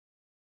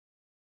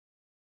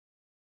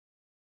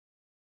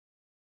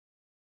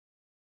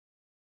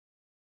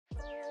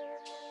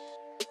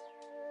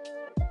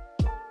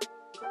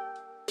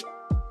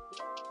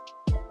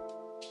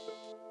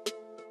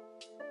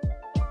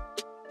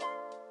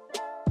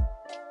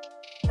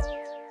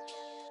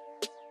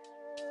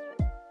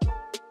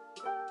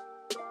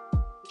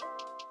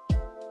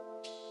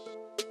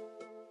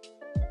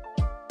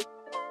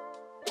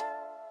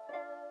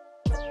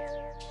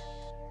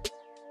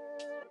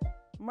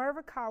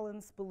Marva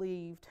Collins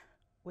believed,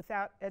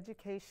 without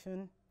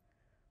education,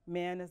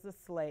 man is a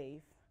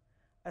slave,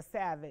 a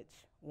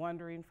savage,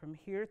 wandering from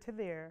here to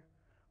there,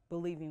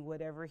 believing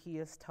whatever he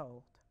is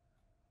told.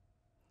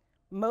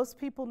 Most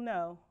people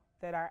know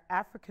that our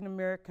African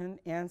American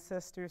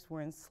ancestors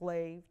were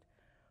enslaved,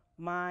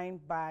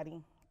 mind,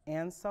 body,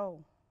 and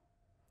soul.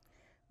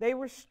 They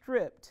were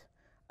stripped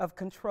of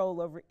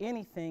control over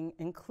anything,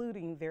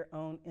 including their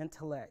own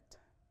intellect.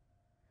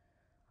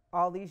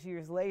 All these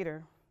years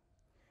later,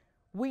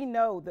 we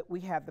know that we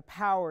have the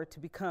power to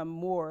become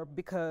more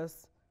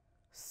because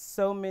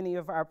so many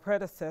of our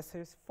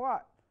predecessors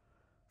fought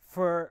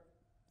for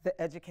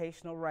the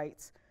educational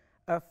rights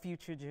of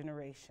future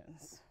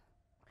generations.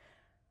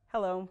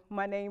 Hello,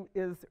 my name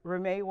is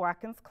Renee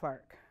Watkins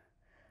Clark.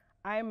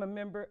 I am a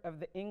member of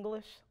the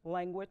English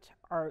Language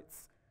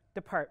Arts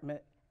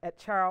Department at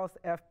Charles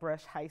F.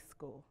 Brush High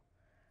School.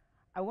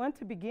 I want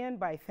to begin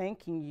by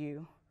thanking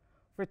you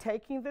for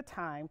taking the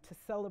time to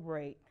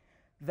celebrate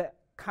the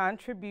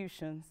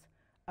contributions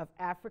of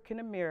African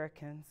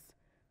Americans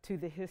to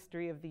the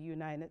history of the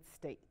United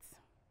States.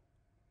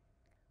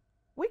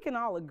 We can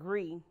all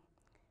agree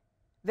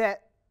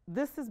that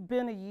this has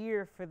been a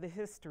year for the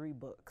history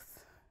books.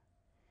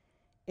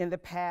 In the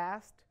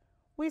past,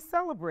 we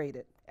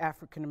celebrated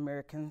African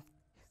Americans'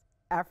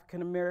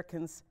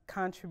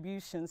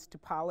 contributions to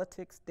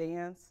politics,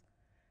 dance,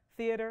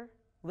 theater,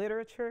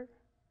 literature,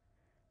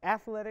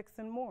 athletics,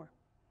 and more.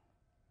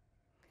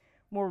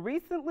 More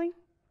recently,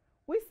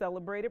 we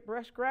celebrated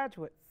Brush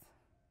graduates,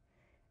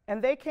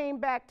 and they came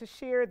back to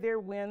share their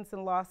wins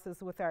and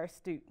losses with our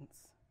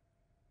students.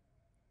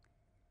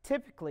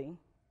 Typically,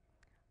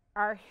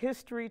 our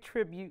history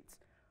tributes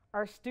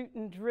are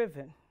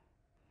student-driven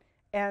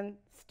and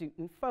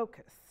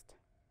student-focused,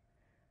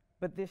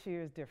 but this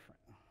year is different.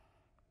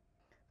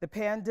 The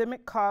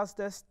pandemic caused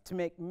us to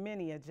make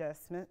many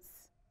adjustments,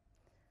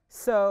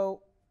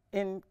 so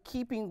in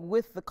keeping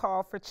with the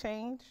call for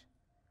change,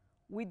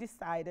 we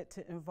decided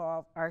to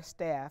involve our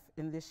staff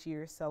in this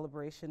year's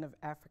celebration of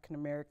African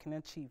American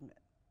achievement.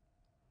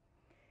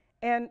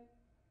 And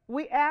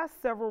we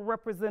asked several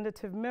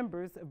representative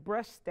members of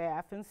Brush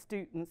staff and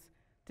students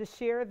to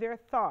share their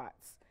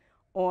thoughts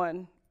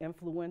on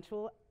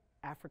influential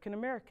African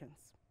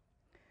Americans.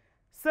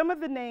 Some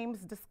of the names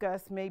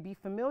discussed may be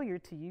familiar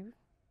to you,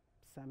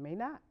 some may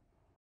not.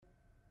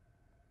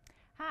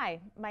 Hi,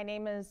 my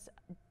name is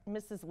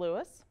Mrs.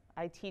 Lewis.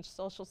 I teach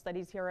social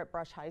studies here at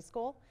Brush High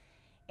School,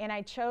 and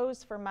I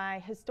chose for my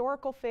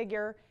historical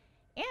figure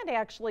and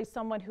actually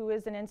someone who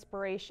is an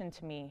inspiration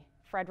to me,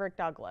 Frederick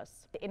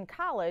Douglass. In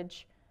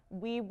college,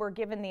 we were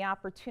given the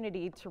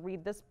opportunity to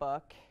read this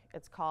book.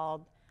 It's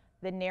called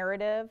The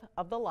Narrative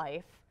of the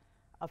Life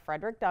of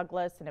Frederick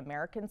Douglass, an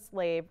American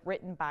Slave,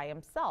 written by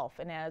himself.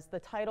 And as the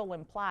title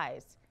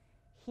implies,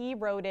 he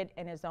wrote it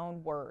in his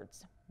own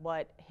words,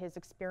 what his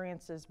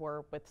experiences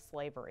were with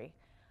slavery.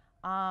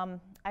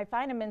 I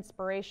find him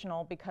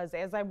inspirational because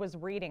as I was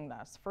reading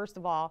this, first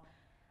of all,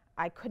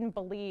 I couldn't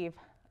believe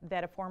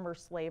that a former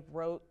slave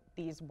wrote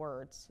these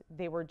words.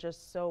 They were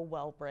just so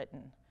well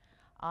written.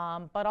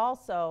 But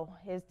also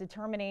his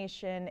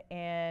determination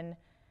in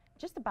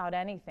just about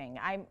anything.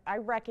 I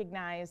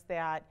recognize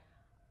that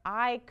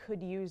I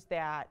could use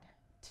that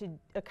to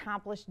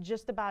accomplish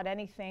just about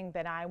anything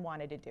that I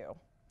wanted to do.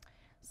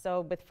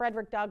 So with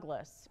Frederick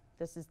Douglass,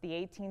 this is the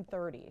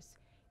 1830s,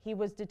 he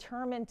was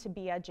determined to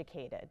be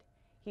educated.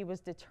 He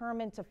was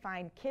determined to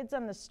find kids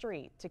on the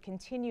street to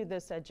continue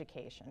this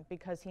education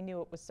because he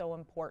knew it was so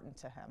important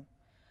to him.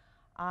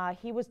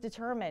 He was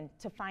determined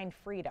to find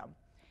freedom.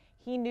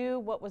 He knew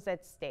what was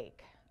at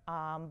stake,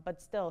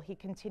 but still he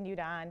continued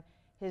on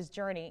his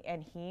journey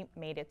and he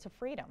made it to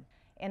freedom.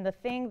 And the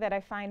thing that I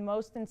find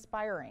most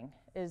inspiring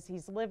is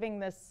he's living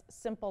this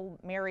simple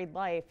married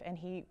life and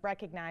he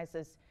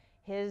recognizes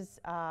his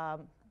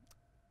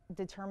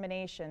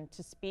determination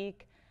to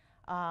speak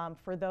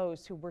for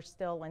those who were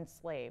still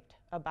enslaved,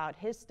 about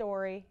his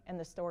story and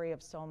the story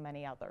of so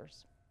many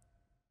others.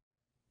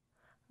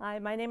 Hi,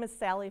 my name is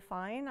Sally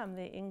Fine. I'm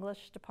the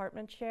English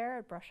Department Chair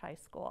at Brush High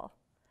School.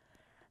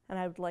 And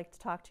I would like to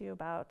talk to you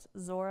about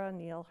Zora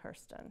Neale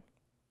Hurston.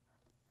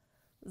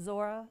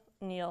 Zora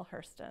Neale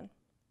Hurston.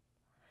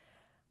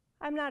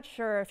 I'm not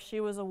sure if she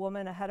was a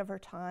woman ahead of her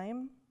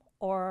time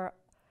or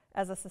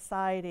as a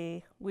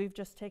society, we've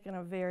just taken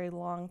a very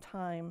long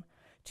time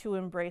to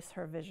embrace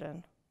her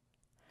vision.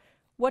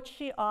 What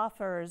she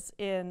offers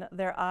in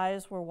Their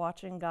Eyes Were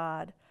Watching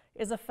God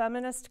is a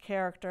feminist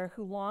character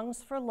who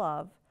longs for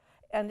love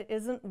and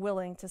isn't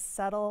willing to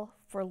settle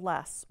for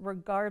less,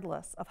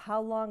 regardless of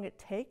how long it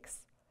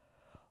takes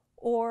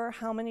or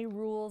how many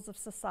rules of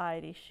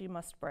society she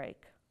must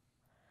break.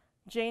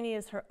 Janie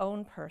is her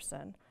own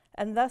person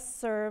and thus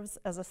serves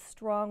as a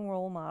strong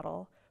role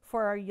model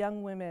for our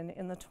young women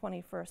in the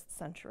 21st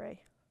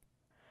century.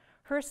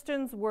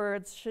 Hurston's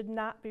words should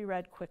not be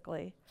read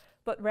quickly,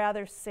 but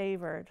rather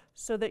savored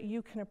so that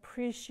you can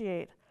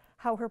appreciate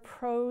how her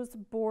prose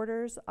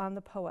borders on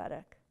the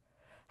poetic,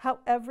 how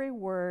every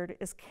word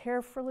is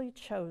carefully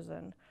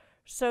chosen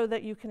so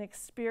that you can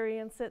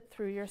experience it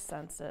through your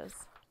senses.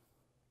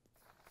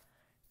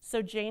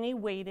 So Janie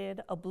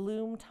waited a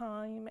bloom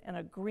time and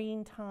a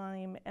green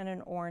time and an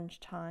orange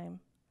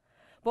time.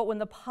 But when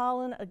the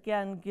pollen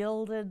again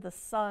gilded the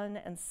sun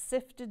and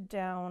sifted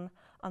down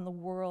on the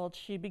world,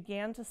 she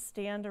began to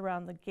stand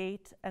around the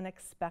gate and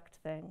expect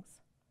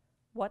things.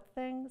 What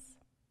things?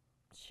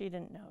 She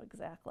didn't know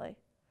exactly.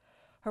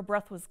 Her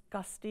breath was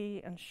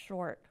gusty and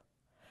short.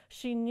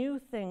 She knew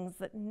things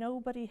that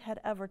nobody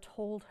had ever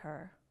told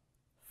her.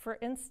 For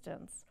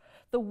instance,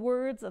 the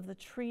words of the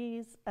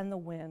trees and the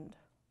wind.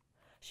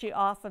 She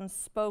often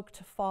spoke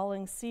to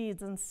falling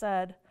seeds and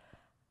said,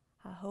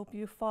 "I hope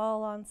you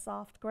fall on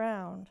soft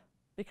ground,"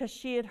 because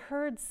she had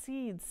heard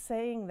seeds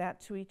saying that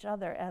to each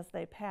other as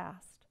they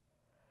passed.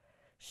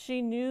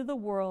 She knew the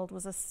world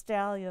was a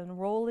stallion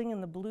rolling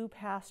in the blue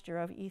pasture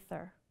of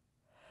ether.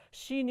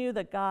 She knew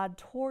that God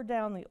tore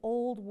down the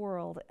old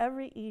world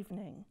every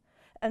evening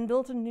and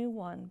built a new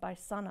one by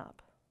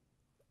sunup.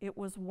 It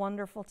was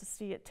wonderful to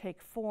see it take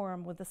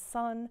form with the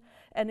sun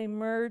and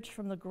emerge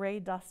from the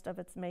gray dust of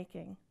its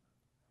making.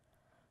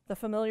 The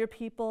familiar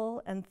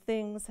people and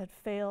things had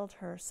failed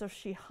her, so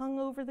she hung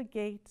over the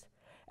gate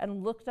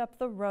and looked up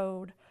the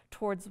road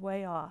towards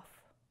way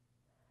off.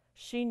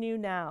 She knew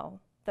now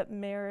that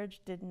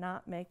marriage did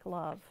not make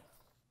love.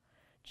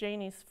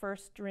 Janie's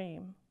first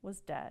dream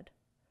was dead,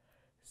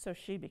 so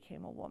she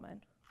became a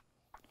woman.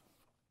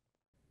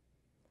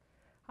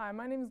 Hi,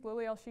 my name is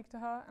Lily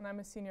El-Shiktaha, and I'm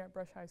a senior at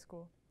Brush High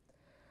School.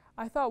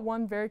 I thought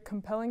one very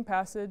compelling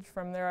passage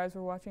from Their Eyes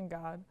Were Watching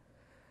God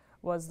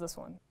was this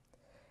one.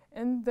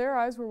 In Their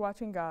Eyes Were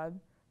Watching God,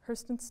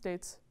 Hurston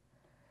states,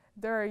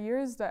 "There are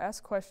years that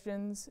ask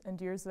questions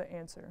and years that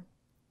answer.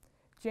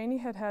 Janie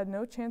had had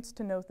no chance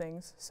to know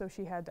things, so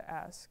she had to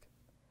ask.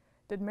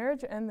 Did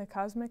marriage end the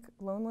cosmic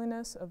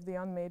loneliness of the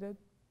unmated?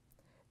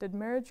 Did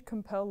marriage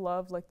compel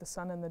love like the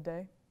sun in the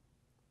day?"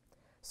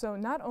 So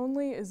not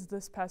only is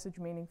this passage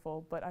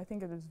meaningful, but I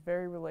think it is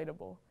very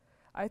relatable.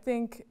 I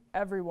think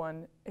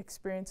everyone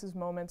experiences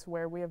moments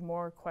where we have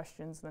more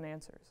questions than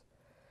answers.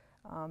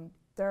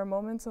 There are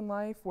moments in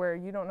life where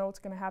you don't know what's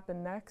going to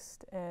happen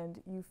next,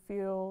 and you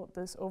feel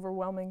this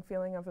overwhelming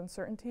feeling of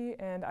uncertainty,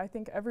 and I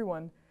think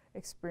everyone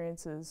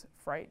experiences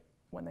fright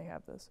when they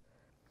have this.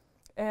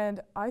 And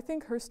I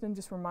think Hurston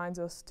just reminds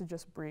us to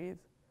just breathe,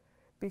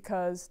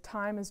 because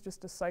time is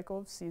just a cycle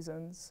of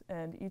seasons,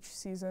 and each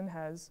season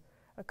has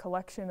a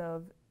collection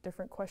of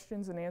different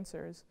questions and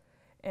answers,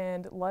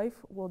 and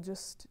life will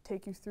just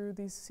take you through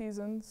these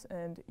seasons,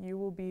 and you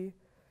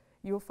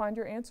will find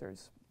your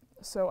answers.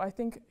 So I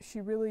think she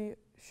really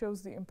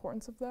shows the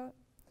importance of that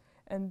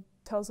and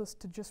tells us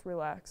to just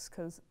relax,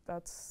 because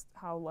that's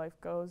how life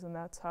goes, and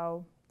that's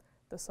how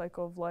the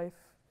cycle of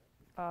life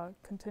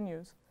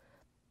continues.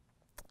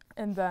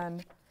 And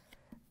then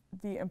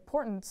the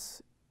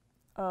importance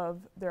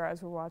of Their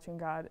Eyes Were Watching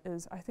God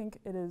is, I think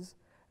it is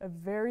a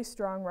very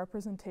strong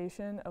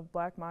representation of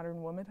Black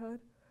modern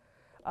womanhood.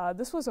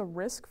 This was a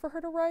risk for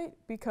her to write,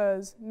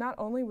 because not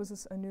only was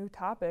this a new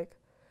topic,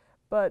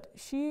 but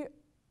she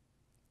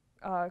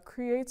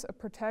creates a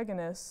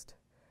protagonist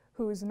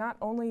who is not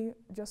only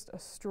just a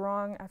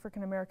strong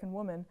African-American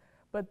woman,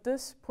 but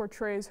this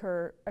portrays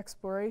her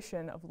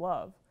exploration of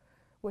love,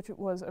 which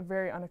was a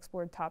very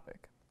unexplored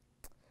topic.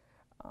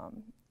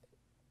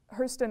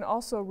 Hurston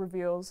also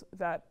reveals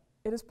that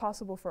it is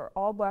possible for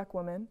all Black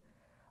women,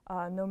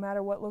 no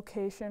matter what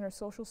location or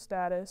social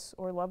status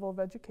or level of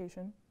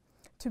education,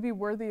 to be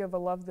worthy of a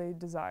love they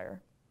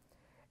desire.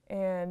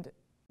 And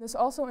this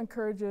also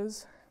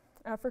encourages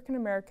African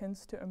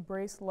Americans to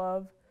embrace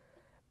love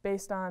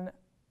based on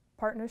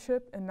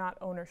partnership and not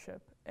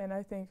ownership. And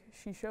I think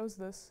she shows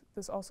this.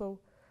 This also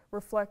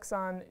reflects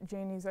on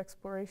Janie's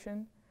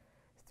exploration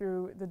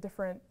through the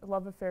different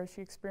love affairs she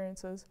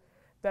experiences,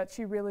 that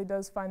she really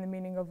does find the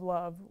meaning of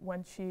love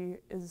when she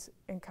is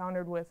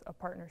encountered with a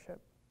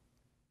partnership.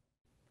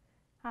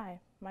 Hi,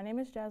 my name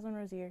is Jasmine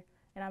Rozier,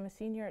 and I'm a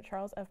senior at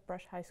Charles F.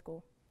 Brush High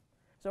School.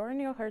 Zora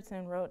Neale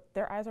Hurston wrote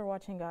Their Eyes Are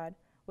Watching God,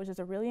 which is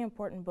a really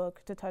important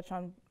book to touch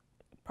on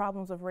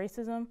problems of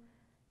racism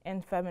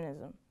and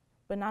feminism.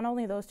 But not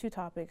only those two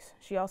topics,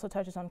 she also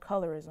touches on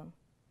colorism.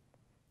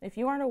 If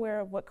you aren't aware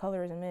of what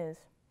colorism is,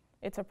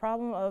 it's a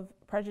problem of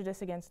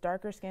prejudice against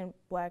darker-skinned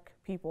Black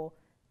people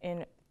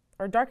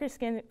or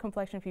darker-skinned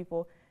complexion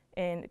people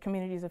in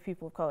communities of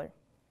people of color.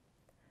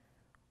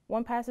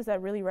 One passage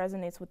that really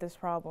resonates with this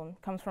problem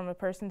comes from a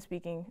person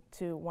speaking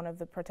to one of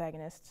the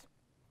protagonists.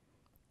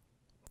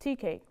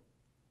 "Tea-Cake,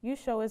 you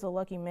sure is a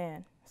lucky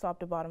man," Sop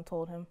the Bottom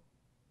told him.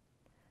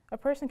 "A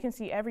person can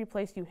see every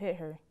place you hit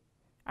her.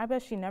 I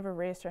bet she never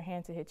raised her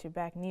hand to hit you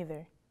back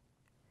neither.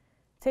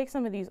 Take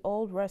some of these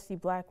old, rusty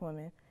Black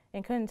women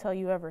and couldn't tell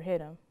you ever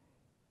hit 'em.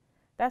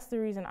 That's the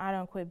reason I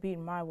don't quit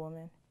beating my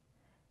woman.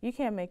 You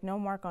can't make no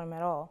mark on 'em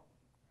at all.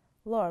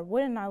 Lord,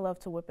 wouldn't I love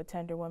to whip a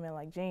tender woman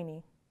like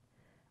Janie?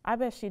 I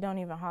bet she don't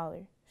even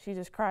holler. She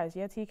just cries,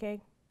 yeah,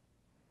 TK?"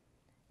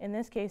 In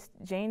this case,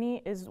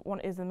 Janie is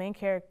the main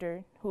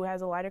character who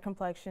has a lighter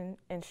complexion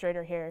and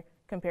straighter hair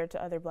compared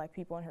to other Black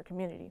people in her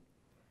community.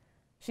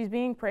 She's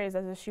being praised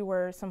as if she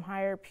were some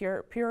higher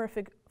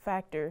purific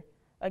factor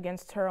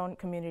against her own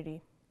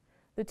community.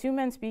 The two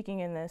men speaking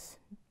in this,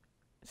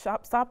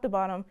 top to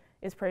bottom,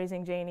 is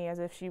praising Janie as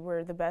if she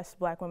were the best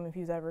black woman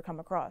he's ever come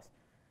across.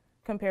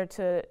 Compared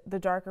to the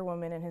darker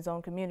women in his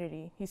own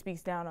community, he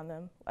speaks down on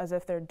them as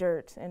if they're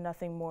dirt and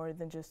nothing more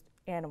than just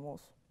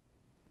animals.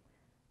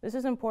 This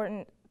is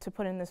important to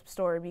put in this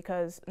story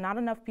because not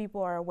enough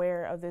people are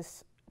aware of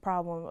this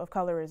problem of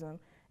colorism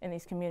in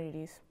these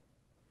communities.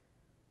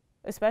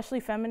 Especially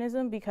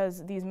feminism,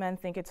 because these men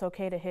think it's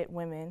okay to hit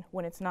women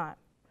when it's not.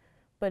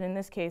 But in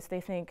this case,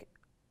 they think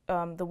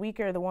the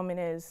weaker the woman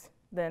is,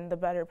 then the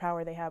better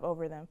power they have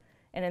over them.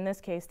 And in this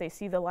case, they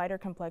see the lighter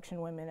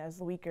complexion women as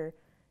weaker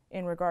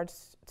in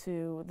regards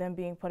to them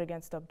being put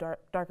against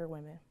darker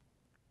women.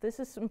 This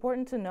is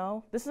important to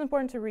know. This is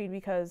important to read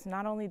because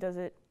not only does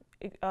it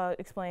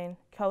explain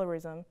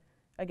colorism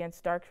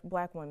against dark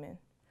black women,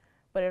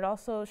 but it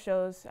also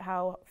shows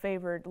how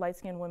favored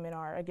light-skinned women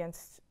are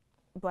against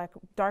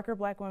darker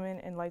black women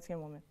and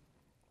light-skinned women.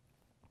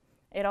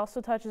 It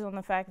also touches on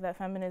the fact that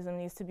feminism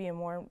needs to be a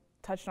more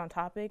touched on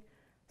topic,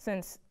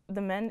 since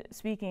the men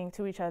speaking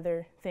to each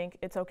other think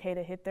it's okay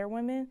to hit their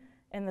women,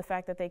 and the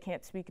fact that they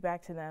can't speak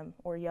back to them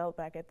or yell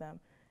back at them.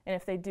 And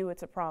if they do,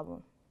 it's a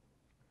problem.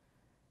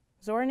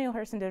 Zora Neale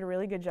Hurston did a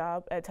really good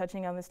job at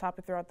touching on this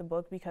topic throughout the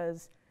book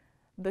because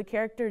the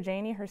character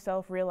Janie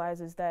herself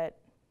realizes that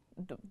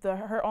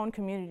her own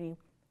community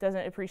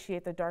doesn't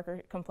appreciate the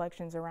darker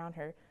complexions around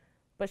her,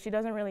 but she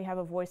doesn't really have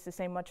a voice to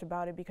say much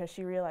about it because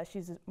she realized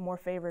she's more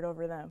favored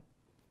over them.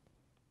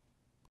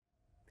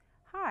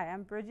 Hi,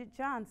 I'm Bridget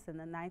Johnson,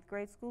 the 9th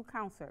grade school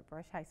counselor at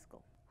Brush High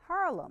School.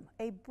 Harlem,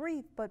 a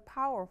brief but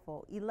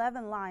powerful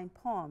 11-line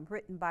poem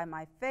written by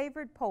my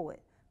favorite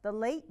poet, the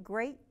late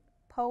great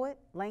poet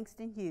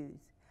Langston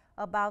Hughes,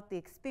 about the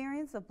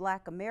experience of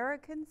Black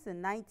Americans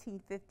in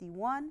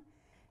 1951,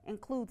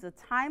 includes a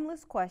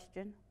timeless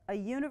question, a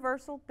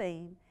universal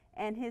theme,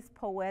 and his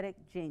poetic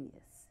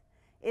genius.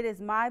 It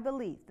is my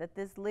belief that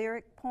this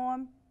lyric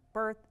poem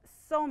birthed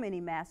so many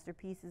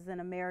masterpieces in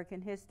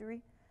American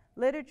history,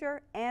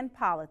 literature, and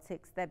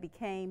politics that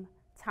became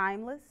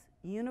timeless,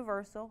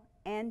 universal,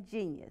 and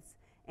genius,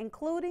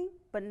 including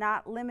but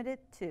not limited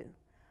to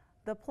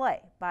the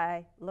play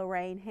by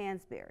Lorraine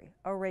Hansberry,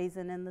 A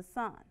Raisin in the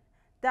Sun,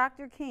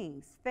 Dr.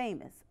 King's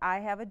famous I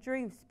Have a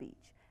Dream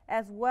speech,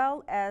 as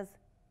well as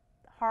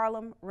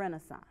Harlem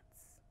Renaissance.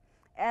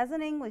 As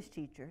an English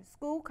teacher,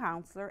 school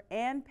counselor,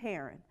 and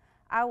parent,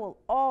 I will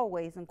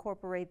always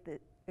incorporate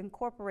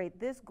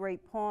this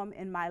great poem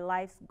in my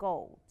life's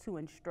goal to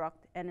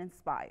instruct and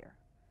inspire.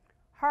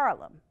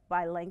 Harlem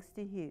by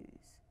Langston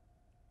Hughes.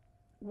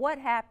 What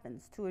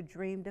happens to a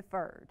dream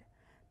deferred?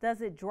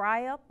 Does it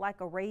dry up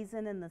like a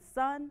raisin in the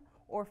sun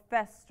or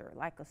fester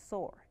like a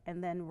sore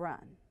and then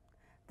run?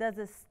 Does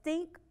it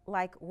stink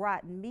like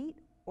rotten meat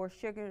or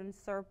sugar and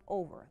syrup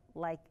over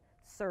like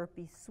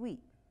syrupy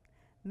sweet?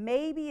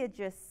 Maybe it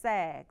just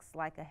sags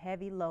like a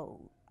heavy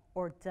load,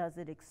 or does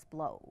it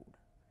explode?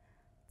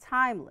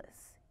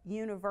 Timeless,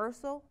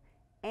 universal,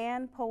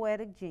 and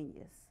poetic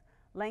genius,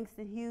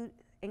 Langston Hughes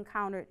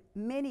encountered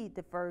many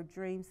deferred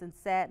dreams and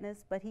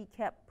sadness, but he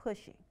kept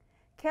pushing,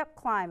 kept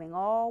climbing,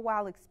 all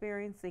while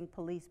experiencing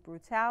police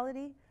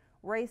brutality,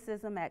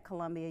 racism at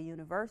Columbia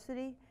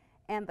University,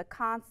 and the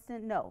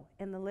constant no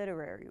in the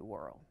literary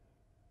world.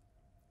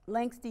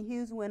 Langston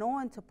Hughes went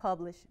on to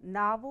publish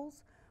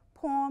novels,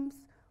 poems,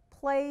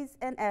 plays,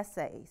 and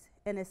essays,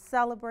 and is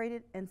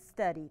celebrated and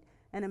studied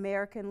in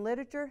American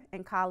literature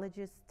and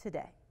colleges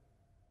today.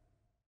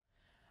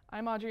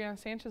 I'm Adriana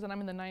Sanchez, and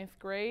I'm in the 9th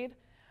grade.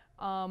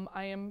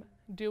 I am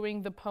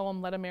doing the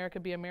poem Let America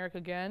Be America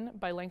Again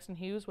by Langston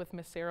Hughes with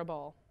Miss Sarah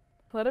Ball.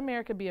 Let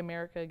America be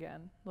America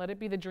again. Let it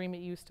be the dream it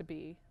used to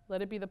be.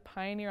 Let it be the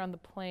pioneer on the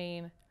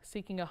plain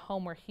seeking a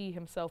home where he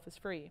himself is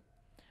free.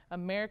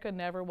 America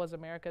never was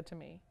America to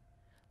me.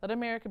 Let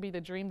America be the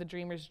dream the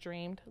dreamers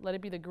dreamed. Let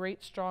it be the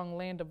great strong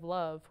land of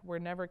love where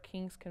never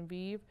kings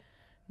convive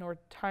nor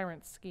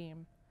tyrants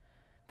scheme.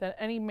 That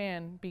any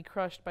man be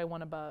crushed by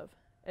one above.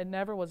 It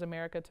never was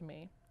America to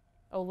me.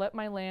 Oh, let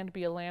my land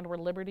be a land where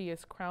liberty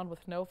is crowned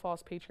with no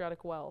false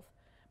patriotic wealth,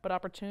 but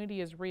opportunity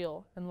is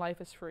real and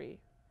life is free.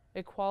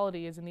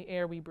 Equality is in the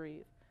air we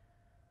breathe.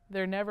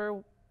 There's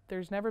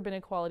never been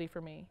equality for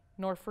me,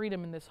 nor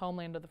freedom in this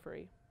homeland of the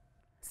free.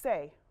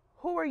 Say,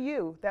 who are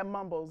you that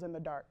mumbles in the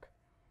dark?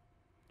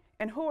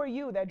 And who are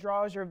you that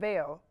draws your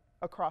veil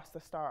across the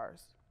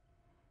stars?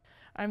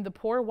 I am the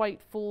poor white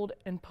fooled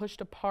and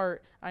pushed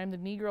apart. I am the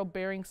Negro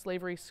bearing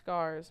slavery's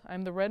scars. I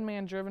am the red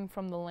man driven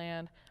from the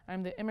land. I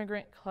am the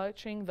immigrant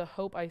clutching the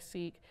hope I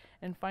seek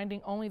and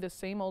finding only the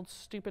same old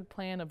stupid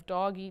plan of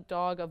dog eat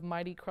dog, of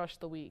mighty crush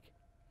the weak.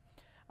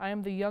 I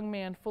am the young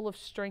man full of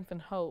strength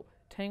and hope,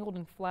 tangled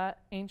in flat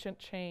ancient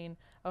chain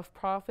of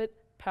profit,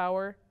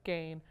 power,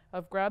 gain,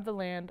 of grab the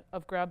land,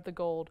 of grab the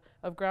gold,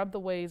 of grab the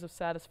ways of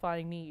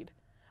satisfying need,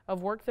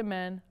 of work the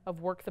men, of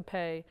work the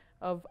pay,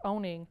 of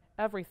owning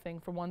everything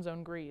for one's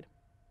own greed.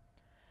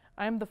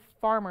 I am the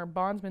farmer,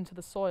 bondsman to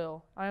the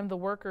soil. I am the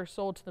worker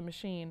sold to the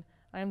machine.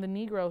 I am the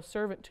Negro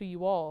servant to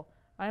you all.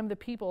 I am the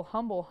people,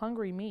 humble,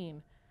 hungry,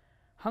 mean.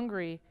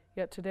 Hungry,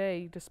 yet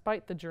today,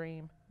 despite the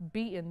dream,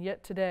 beaten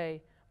yet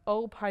today.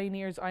 Oh,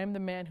 pioneers, I am the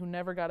man who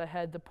never got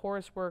ahead, the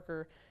poorest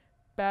worker,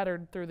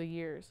 battered through the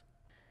years.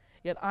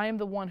 Yet I am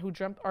the one who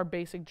dreamt our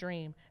basic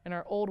dream in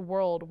our old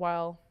world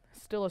while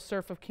still a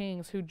serf of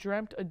kings, who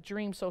dreamt a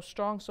dream so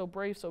strong, so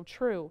brave, so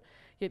true.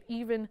 Yet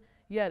even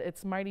yet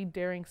its mighty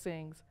daring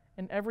sings,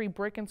 in every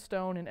brick and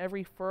stone, in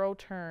every furrow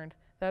turned,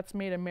 that's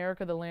made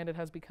America the land it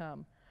has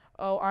become.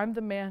 Oh, I'm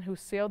the man who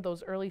sailed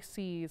those early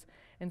seas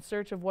in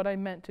search of what I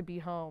meant to be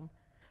home.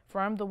 For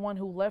I'm the one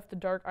who left the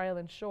dark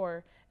island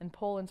shore in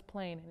Poland's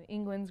plain, in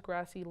England's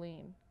grassy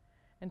lean.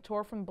 And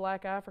tore from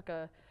black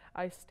Africa,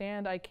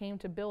 I came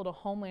to build a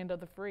homeland of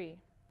the free.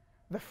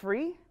 The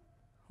free?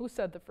 Who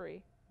said the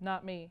free?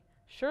 Not me.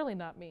 Surely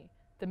not me.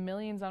 The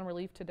millions on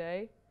relief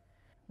today.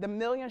 The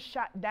millions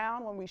shot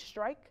down when we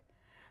strike.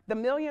 The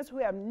millions who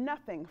have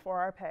nothing for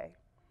our pay.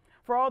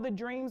 For all the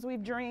dreams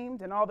we've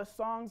dreamed and all the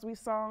songs we've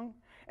sung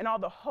and all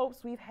the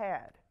hopes we've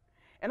had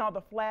and all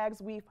the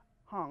flags we've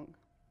hung.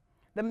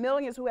 The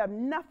millions who have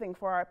nothing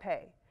for our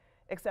pay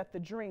except the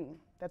dream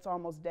that's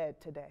almost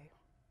dead today.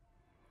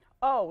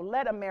 Oh,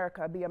 let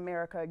America be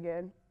America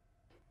again.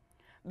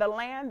 The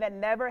land that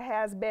never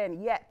has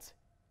been yet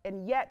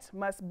and yet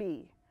must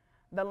be.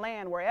 The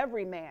land where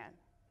every man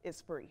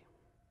is free.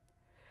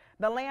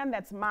 The land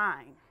that's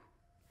mine.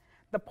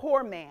 The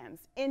poor man's,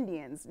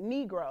 Indians,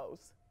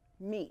 Negroes,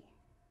 me.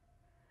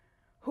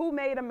 Who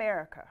made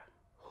America?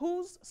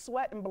 Whose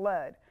sweat and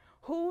blood?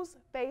 Whose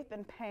faith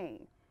and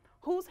pain?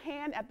 Whose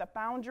hand at the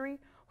foundry?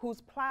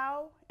 Whose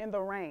plow in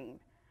the rain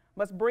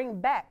must bring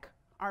back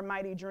our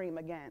mighty dream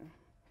again?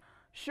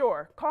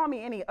 Sure, call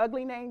me any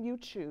ugly name you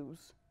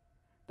choose.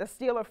 The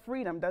steel of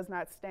freedom does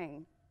not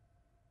stain.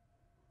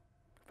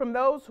 From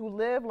those who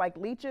live like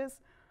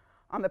leeches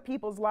on the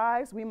people's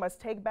lives, we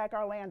must take back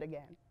our land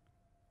again,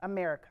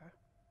 America.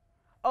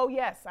 Oh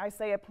yes, I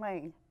say it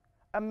plain,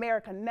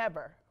 America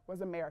never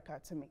was America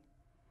to me.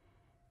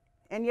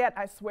 And yet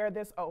I swear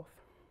this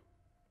oath,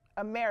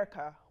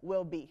 America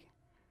will be.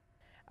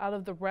 Out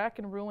of the wreck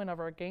and ruin of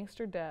our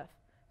gangster death,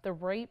 the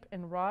rape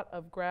and rot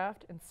of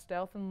graft and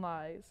stealth and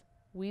lies,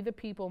 we the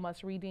people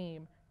must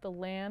redeem the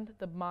land,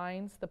 the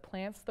mines, the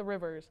plants, the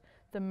rivers,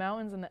 the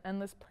mountains and the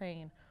endless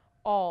plain,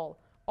 all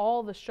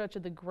the stretch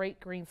of the great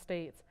green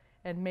states,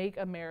 and make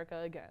America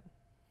again.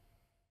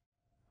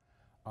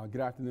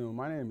 Good afternoon.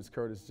 My name is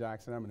Curtis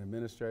Jackson. I'm an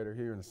administrator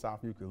here in the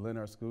South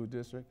Euclid School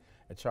District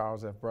at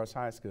Charles F. Brush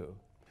High School.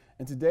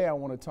 And today I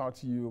want to talk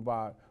to you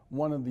about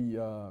one of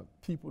the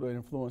people that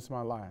influenced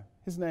my life.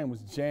 His name was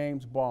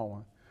James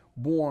Baldwin.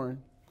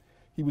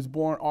 He was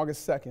born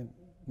August 2nd,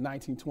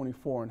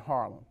 1924 in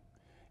Harlem.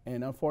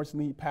 And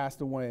unfortunately, he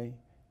passed away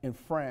in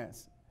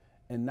France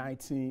in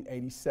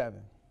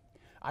 1987.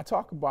 I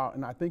talk about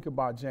and I think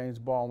about James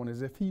Baldwin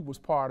as if he was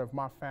part of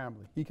my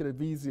family. He could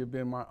have easily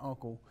been my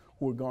uncle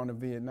who had gone to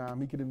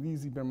Vietnam. He could have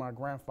easily been my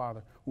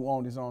grandfather who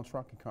owned his own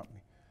trucking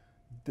company.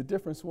 The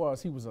difference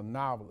was he was a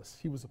novelist,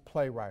 he was a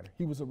playwright,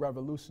 he was a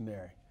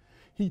revolutionary.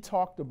 He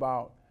talked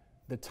about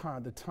the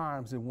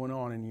times that went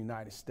on in the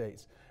United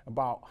States,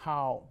 about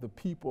how the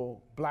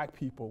people, black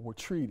people, were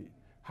treated,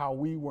 how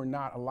we were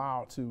not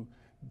allowed to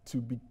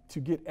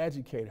get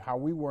educated, how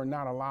we were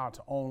not allowed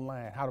to own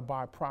land, how to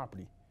buy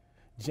property.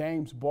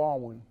 James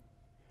Baldwin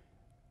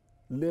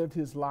lived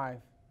his life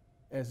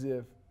as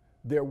if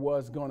there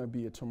was going to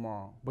be a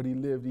tomorrow, but he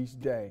lived each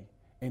day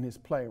in his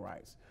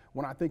playwrights.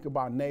 When I think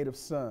about Native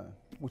Son,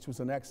 which was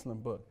an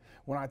excellent book,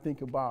 when I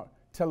think about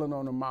Telling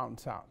on the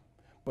Mountaintop,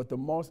 but the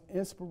most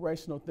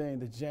inspirational thing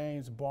that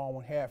James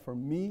Baldwin had for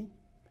me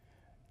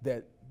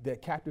that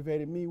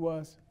captivated me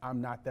was,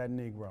 I'm Not That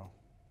Negro.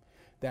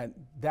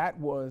 That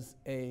was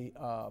a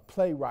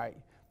playwright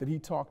that he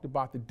talked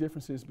about the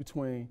differences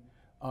between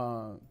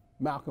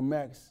Malcolm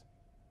X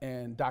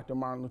and Dr.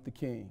 Martin Luther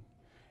King.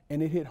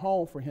 And it hit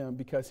home for him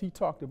because he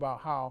talked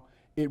about how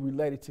it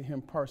related to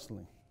him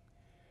personally.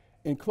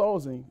 In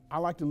closing, I'd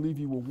like to leave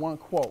you with one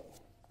quote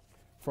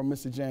from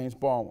Mr. James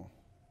Baldwin.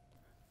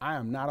 I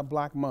am not a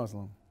black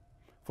Muslim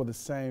for the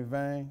same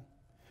vein,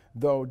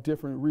 though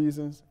different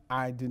reasons,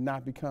 I did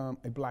not become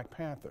a Black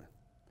Panther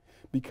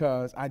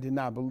because I did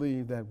not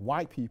believe that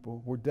white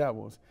people were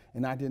devils,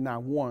 and I did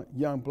not want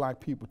young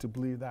black people to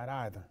believe that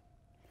either.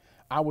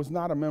 I was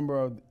not a member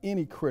of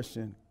any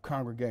Christian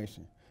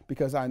congregation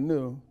because I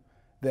knew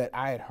that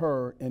I had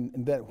heard and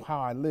that how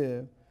I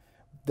lived,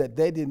 that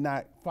they did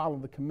not follow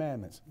the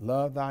commandments,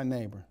 love thy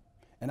neighbor,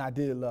 and I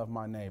did love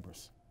my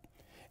neighbors.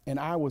 And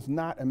I was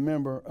not a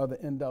member of the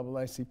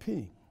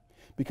NAACP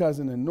because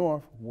in the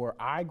North, where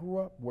I grew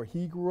up, where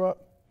he grew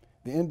up,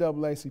 the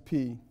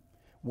NAACP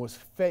was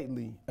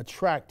fatally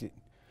attracted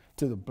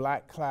to the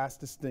black class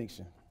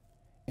distinction,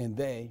 and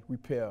they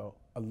repelled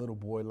a little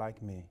boy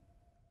like me.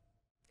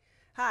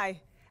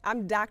 Hi,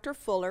 I'm Dr.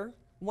 Fuller,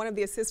 one of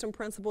the assistant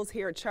principals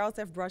here at Charles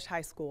F. Brush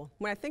High School.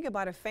 When I think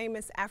about a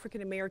famous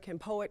African-American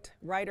poet,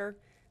 writer,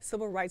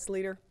 civil rights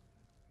leader,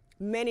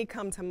 many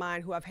come to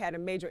mind who have had a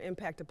major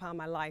impact upon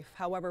my life.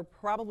 However,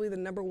 probably the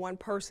 #1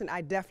 person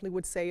I definitely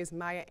would say is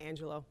Maya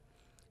Angelou.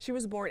 She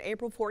was born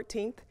April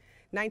 14th,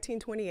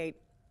 1928.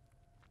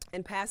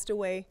 and passed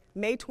away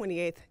May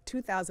 28,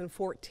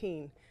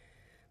 2014.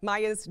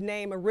 Maya's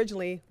name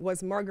originally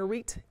was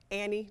Marguerite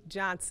Annie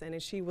Johnson,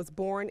 and she was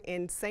born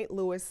in St.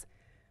 Louis,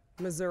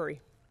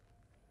 Missouri.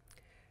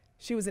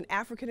 She was an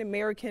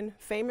African-American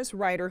famous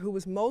writer who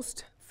was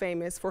most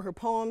famous for her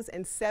poems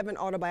and 7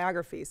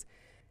 autobiographies.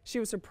 She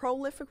was a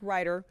prolific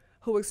writer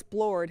who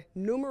explored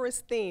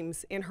numerous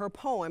themes in her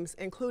poems,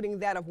 including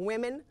that of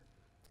women,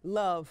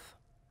 love,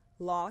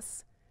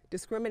 loss,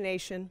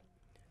 discrimination,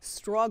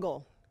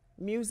 struggle,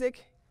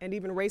 music, and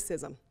even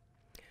racism.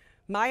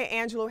 Maya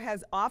Angelou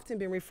has often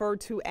been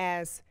referred to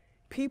as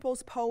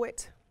people's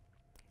poet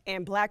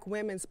and Black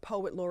women's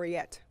poet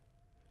laureate.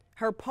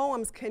 Her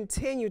poems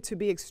continue to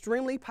be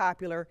extremely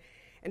popular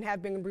and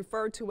have been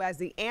referred to as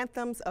the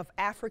anthems of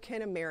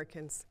African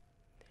Americans.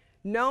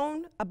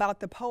 Known about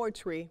the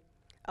poetry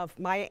of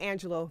Maya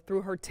Angelou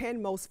through her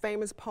 10 most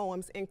famous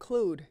poems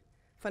include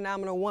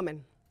Phenomenal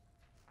Woman,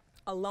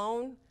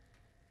 Alone,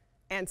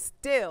 and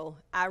Still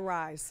I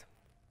Rise.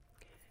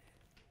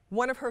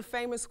 One of her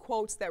famous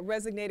quotes that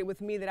resonated with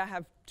me that I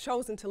have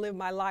chosen to live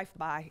my life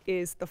by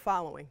is the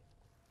following: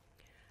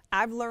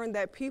 I've learned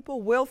that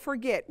people will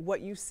forget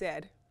what you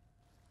said.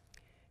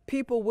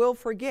 People will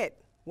forget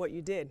what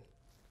you did,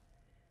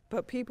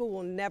 but people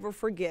will never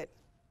forget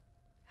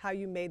how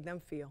you made them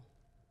feel.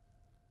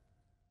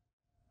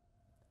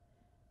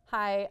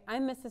 Hi,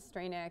 I'm Mrs.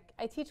 Stranick.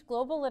 I teach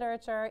global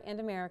literature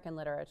and American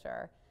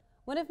literature.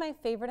 One of my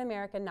favorite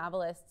American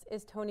novelists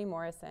is Toni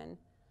Morrison.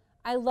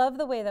 I love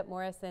the way that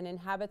Morrison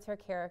inhabits her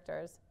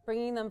characters,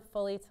 bringing them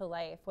fully to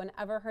life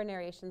whenever her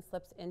narration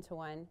slips into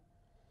one.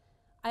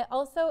 I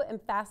also am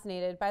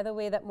fascinated by the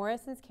way that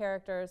Morrison's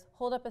characters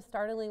hold up a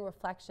startling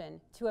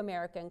reflection to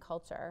American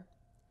culture.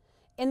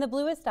 In The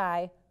Bluest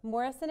Eye,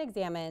 Morrison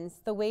examines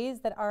the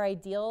ways that our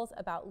ideals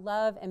about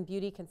love and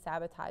beauty can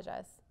sabotage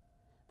us.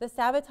 The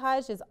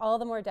sabotage is all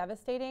the more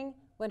devastating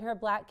when her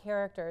Black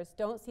characters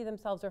don't see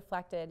themselves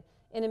reflected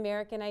in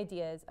American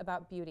ideas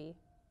about beauty.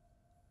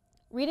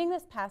 Reading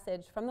this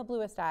passage from The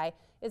Bluest Eye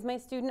is my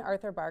student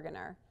Arthur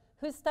Barganer,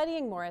 who's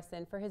studying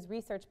Morrison for his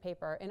research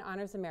paper in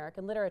Honors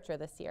American Literature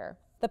this year.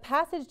 The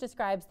passage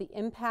describes the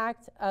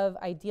impact of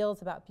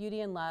ideals about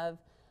beauty and love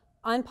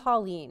on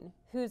Pauline,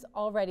 who's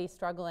already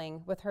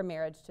struggling with her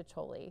marriage to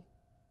Choli.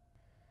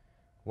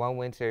 One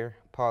winter,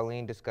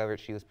 Pauline discovered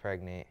she was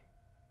pregnant.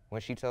 When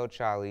she told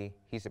Charlie,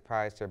 he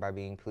surprised her by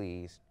being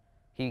pleased.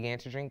 He began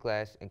to drink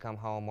less and come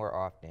home more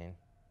often.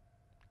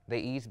 They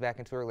eased back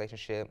into a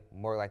relationship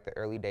more like the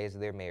early days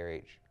of their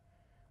marriage,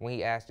 when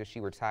he asked if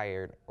she were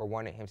tired or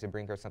wanted him to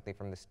bring her something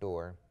from the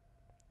store.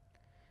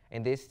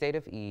 In this state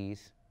of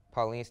ease,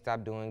 Pauline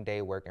stopped doing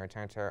day work and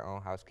returned to her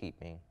own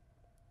housekeeping.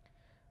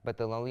 But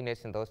the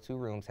loneliness in those 2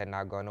 rooms had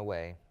not gone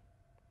away.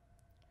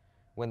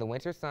 When the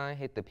winter sun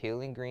hit the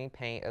peeling green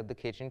paint of the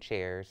kitchen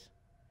chairs,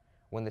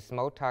 when the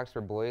smoke tops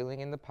were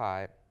boiling in the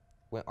pot,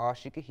 when all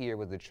she could hear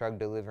was the truck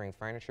delivering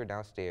furniture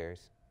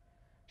downstairs,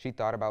 she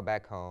thought about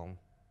back home,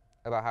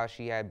 about how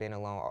she had been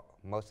alone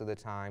most of the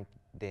time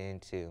then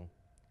too,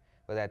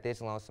 but that this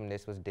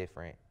lonesomeness was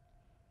different.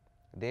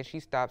 Then she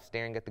stopped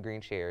staring at the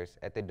green chairs,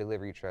 at the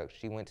delivery truck.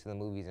 She went to the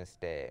movies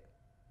instead.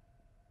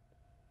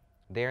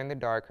 There in the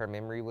dark, her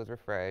memory was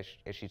refreshed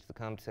and she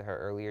succumbed to her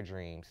earlier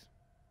dreams.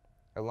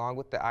 Along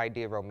with the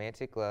idea of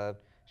romantic love,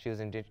 she was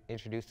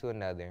introduced to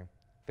another,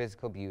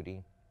 physical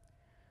beauty,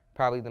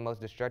 probably the most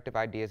destructive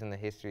ideas in the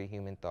history of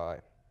human thought.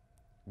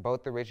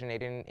 Both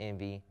originated in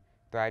envy,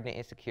 thrived in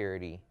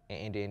insecurity, and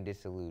ended in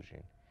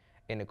disillusion.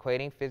 In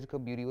equating physical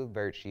beauty with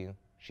virtue,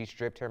 she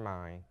stripped her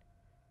mind,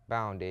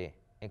 bound it,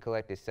 and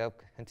collected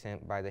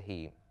self-contempt by the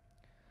heap.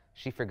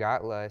 She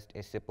forgot lust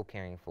and simple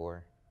caring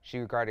for. She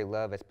regarded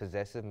love as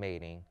possessive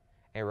mating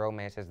and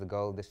romance as the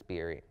goal of the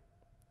spirit.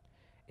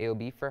 It would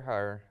be for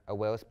her a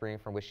wellspring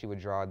from which she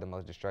would draw the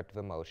most destructive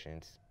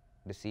emotions,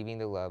 deceiving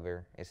the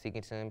lover and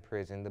seeking to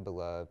imprison the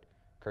beloved,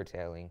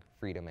 curtailing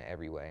freedom in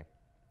every way.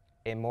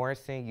 And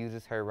Morrison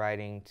uses her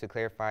writing to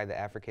clarify the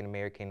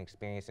African-American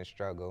experience and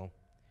struggle.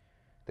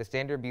 The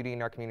standard of beauty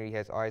in our community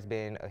has always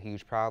been a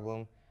huge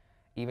problem.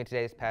 Even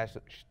today's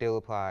passage still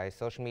applies.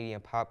 Social media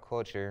and pop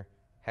culture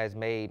has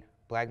made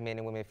Black men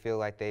and women feel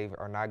like they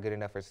are not good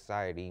enough for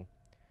society.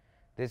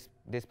 This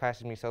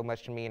passage means so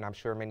much to me, and I'm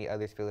sure many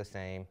others feel the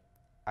same.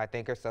 I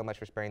thank her so much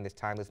for spreading this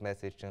timeless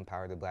message to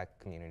empower the Black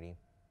community.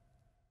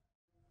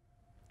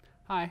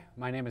 Hi,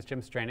 my name is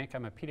Jim Stranick.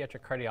 I'm a pediatric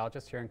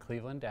cardiologist here in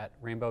Cleveland at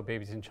Rainbow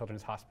Babies and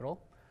Children's Hospital.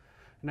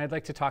 And I'd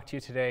like to talk to you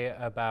today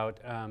about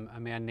a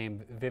man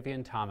named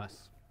Vivian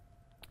Thomas.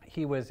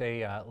 He was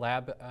a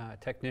lab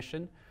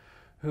technician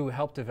who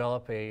helped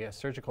develop a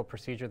surgical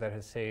procedure that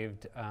has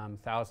saved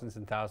thousands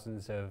and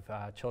thousands of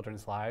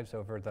children's lives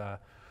over the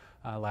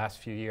last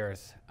few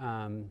years.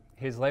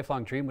 His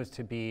lifelong dream was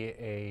to be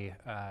a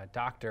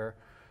doctor.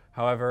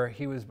 However,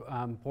 he was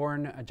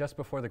born just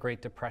before the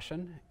Great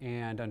Depression,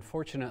 and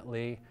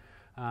unfortunately,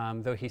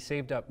 though he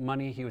saved up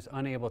money, he was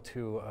unable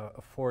to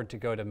afford to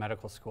go to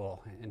medical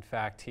school. In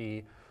fact,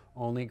 he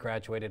only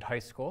graduated high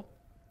school.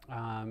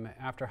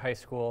 After high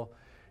school,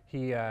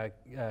 He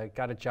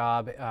got a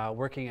job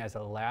working as a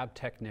lab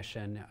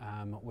technician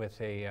with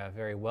a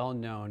very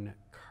well-known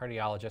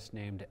cardiologist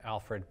named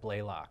Alfred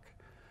Blalock.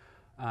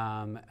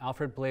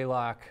 Alfred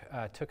Blalock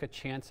took a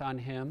chance on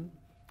him.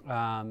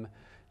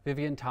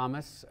 Vivian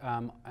Thomas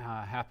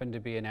happened to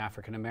be an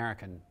African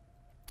American,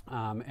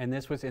 and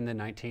this was in the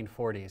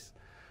 1940s.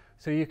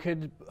 So you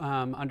could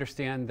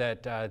understand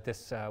that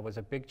this was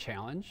a big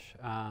challenge.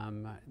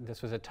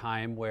 This was a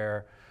time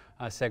where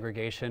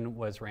segregation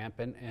was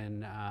rampant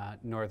in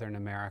Northern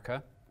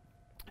America.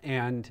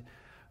 And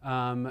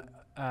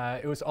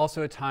it was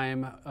also a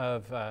time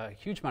of a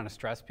huge amount of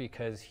stress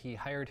because he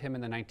hired him in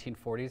the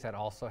 1940s. That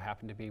also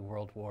happened to be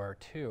World War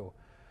II.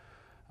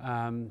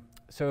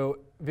 So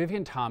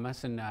Vivian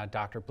Thomas and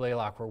Dr.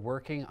 Blalock were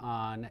working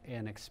on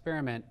an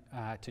experiment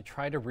to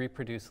try to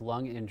reproduce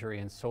lung injury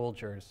in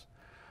soldiers.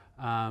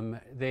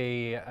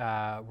 They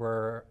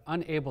were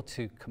unable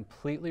to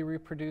completely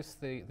reproduce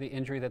the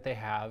injury that they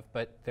have,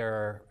 but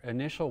their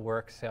initial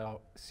work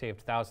saved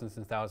thousands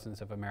and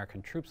thousands of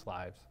American troops'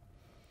 lives.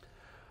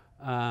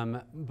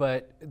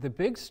 But the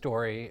big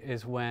story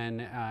is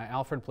when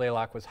Alfred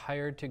Blalock was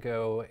hired to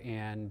go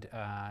and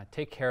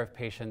take care of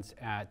patients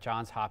at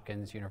Johns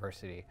Hopkins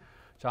University.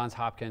 Johns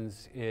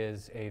Hopkins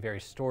is a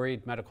very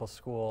storied medical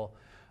school.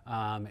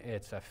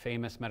 It's a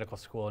famous medical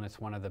school, and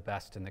it's one of the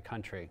best in the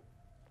country.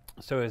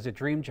 So it was a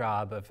dream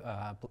job of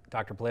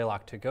Dr.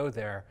 Blalock to go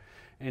there.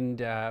 And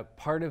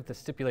part of the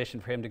stipulation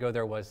for him to go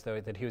there was, though,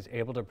 that he was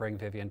able to bring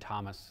Vivian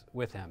Thomas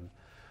with him.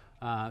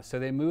 So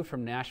they moved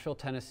from Nashville,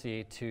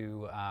 Tennessee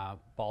to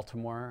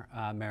Baltimore,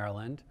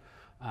 Maryland,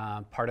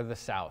 part of the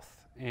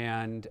South.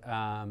 And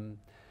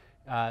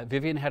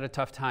Vivian had a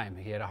tough time.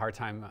 He had a hard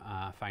time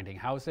finding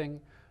housing.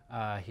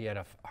 He had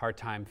a hard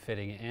time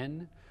fitting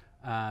in.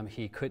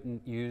 He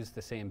couldn't use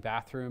the same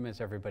bathroom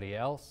as everybody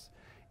else.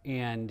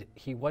 And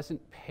he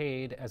wasn't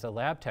paid as a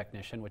lab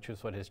technician, which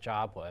was what his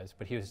job was,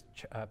 but he was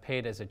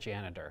paid as a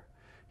janitor.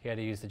 He had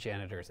to use the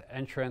janitor's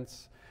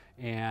entrance,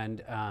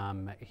 and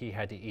he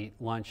had to eat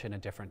lunch in a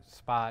different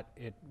spot.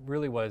 It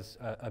really was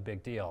a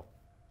big deal.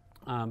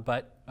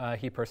 But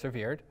he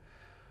persevered.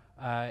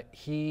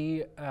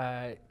 He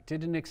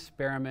did an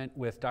experiment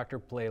with Dr.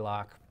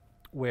 Blalock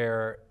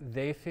where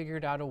they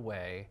figured out a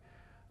way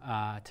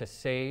to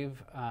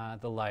save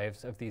the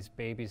lives of these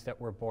babies that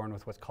were born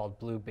with what's called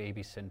blue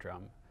baby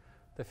syndrome.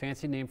 The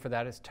fancy name for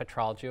that is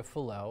tetralogy of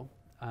Fallot.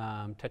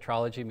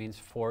 Tetralogy means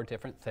 4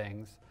 different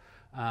things,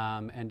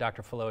 and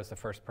Dr. Fallot is the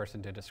first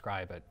person to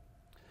describe it.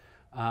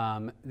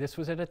 This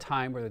was at a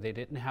time where they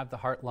didn't have the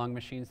heart-lung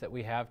machines that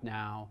we have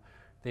now.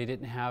 They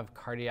didn't have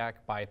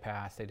cardiac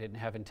bypass. They didn't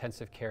have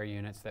intensive care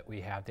units that we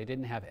have. They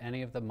didn't have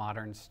any of the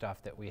modern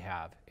stuff that we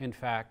have. In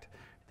fact,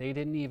 they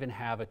didn't even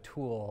have a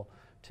tool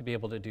to be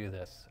able to do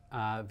this.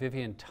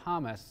 Vivian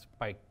Thomas,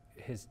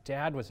 his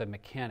dad was a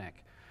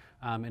mechanic,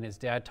 and his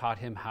dad taught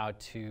him how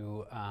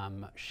to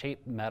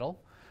shape metal,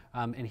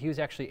 and he was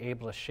actually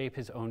able to shape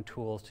his own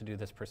tools to do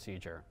this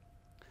procedure.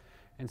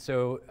 And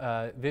so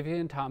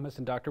Vivian Thomas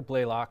and Dr.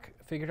 Blalock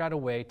figured out a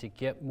way to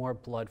get more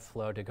blood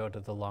flow to go to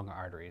the lung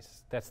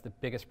arteries. That's the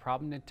biggest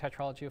problem in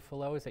tetralogy of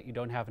Fallot, is that you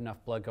don't have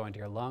enough blood going to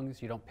your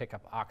lungs. You don't pick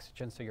up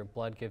oxygen, so your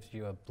blood gives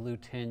you a blue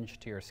tinge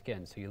to your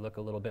skin, so you look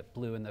a little bit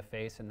blue in the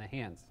face and the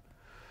hands.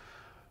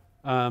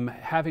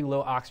 Having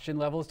low oxygen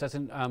levels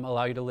doesn't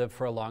allow you to live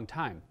for a long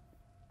time.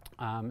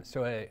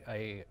 So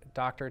a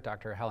doctor,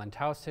 Dr. Helen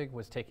Tausig,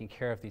 was taking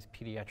care of these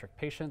pediatric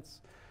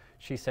patients.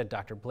 She said,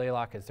 Dr.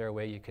 Blalock, is there a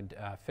way you could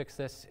fix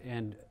this?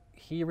 And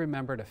he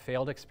remembered a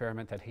failed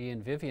experiment that he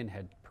and Vivian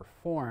had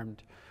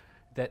performed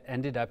that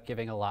ended up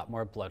giving a lot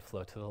more blood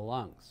flow to the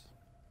lungs.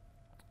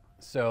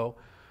 So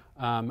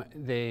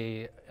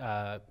they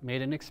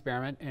made an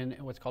experiment in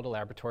what's called a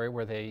laboratory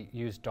where they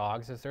used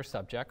dogs as their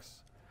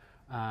subjects.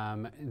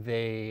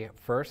 They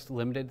first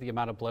limited the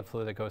amount of blood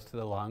flow that goes to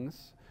the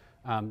lungs.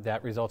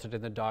 That resulted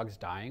in the dogs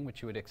dying,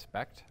 which you would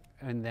expect.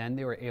 And then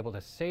they were able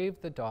to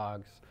save the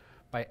dogs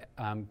by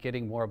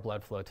getting more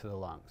blood flow to the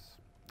lungs.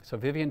 So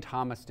Vivian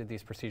Thomas did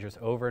these procedures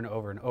over and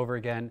over and over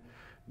again.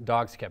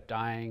 Dogs kept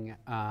dying,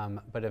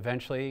 but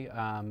eventually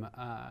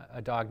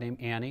a dog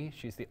named Annie,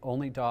 she's the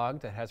only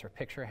dog that has her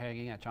picture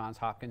hanging at Johns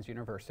Hopkins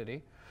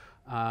University,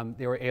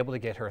 they were able to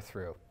get her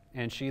through.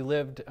 And she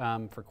lived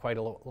for quite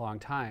a long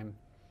time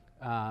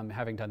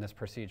having done this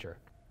procedure.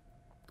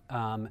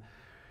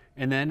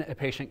 And then a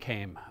patient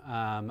came.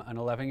 An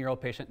 11-year-old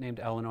patient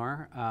named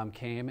Eleanor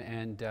came,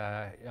 and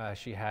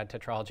she had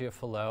tetralogy of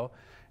Fallot,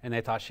 and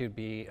they thought she would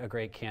be a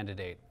great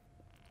candidate.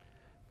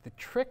 The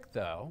trick,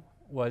 though,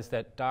 was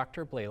that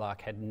Dr.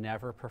 Blalock had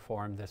never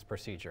performed this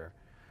procedure.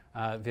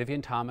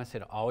 Vivian Thomas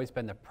had always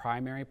been the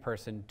primary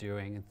person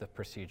doing the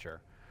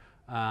procedure.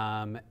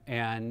 But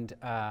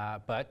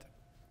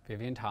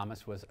Vivian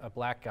Thomas was a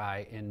black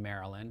guy in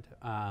Maryland.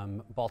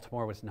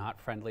 Baltimore was not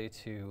friendly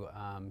to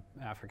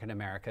African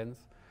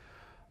Americans.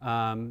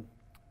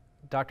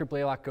 Dr.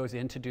 Blalock goes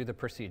in to do the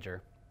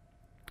procedure,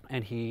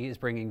 and he is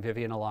bringing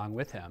Vivian along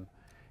with him.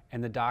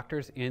 And the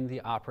doctors in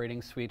the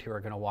operating suite who are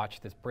going to watch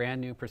this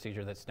brand new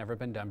procedure that's never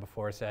been done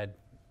before said,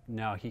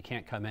 no, he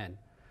can't come in.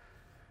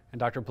 And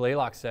Dr.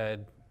 Blaylock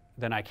said,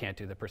 then I can't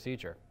do the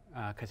procedure,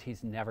 because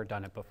he's never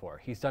done it before.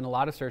 He's done a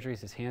lot of surgeries,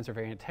 his hands are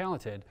very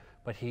talented,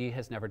 but he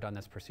has never done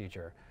this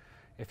procedure.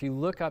 If you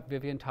look up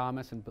Vivian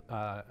Thomas and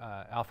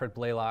Alfred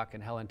Blaylock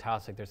and Helen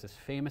Taussig, there's this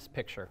famous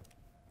picture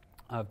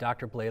of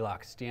Dr.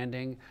 Blaylock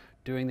standing,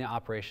 doing the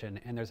operation,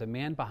 and there's a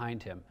man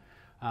behind him.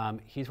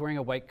 He's wearing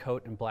a white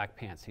coat and black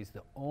pants. He's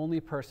the only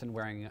person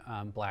wearing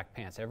black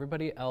pants.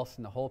 Everybody else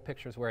in the whole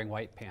picture is wearing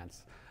white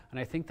pants. And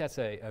I think that's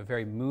a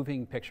very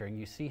moving picture. And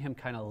you see him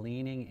kind of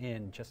leaning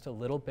in just a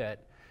little bit,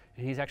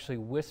 and he's actually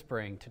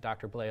whispering to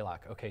Dr.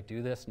 Blaylock, okay,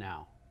 do this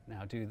now.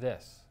 Now do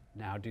this.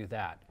 Now do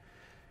that.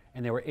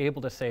 And they were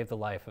able to save the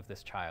life of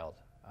this child.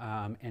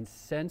 And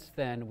since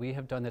then, we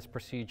have done this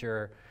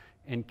procedure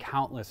in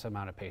countless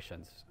amount of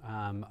patients.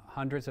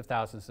 Hundreds of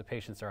thousands of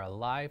patients are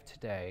alive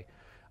today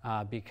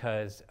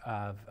because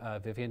of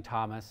Vivian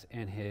Thomas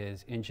and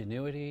his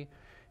ingenuity,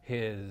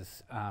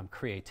 his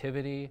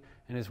creativity,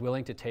 and his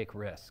willing to take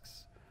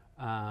risks.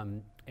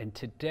 And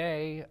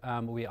today,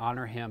 we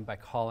honor him by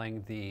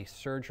calling the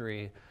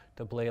surgery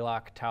the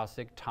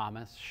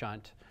Blaylock-Taussig-Thomas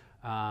shunt.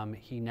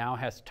 He now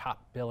has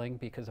top billing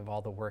because of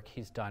all the work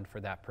he's done for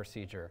that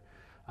procedure.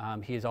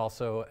 He is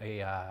also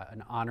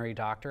an honorary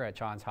doctor at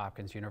Johns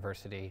Hopkins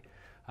University.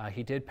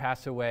 He did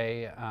pass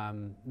away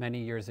many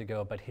years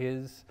ago, but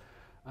his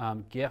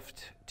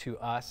gift to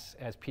us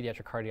as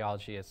pediatric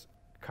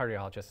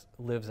cardiologists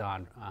lives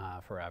on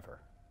forever.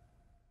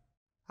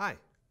 Hi,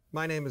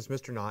 my name is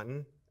Mr.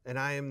 Naughton, and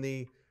I am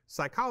the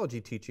psychology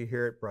teacher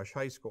here at Brush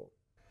High School.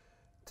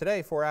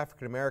 Today, for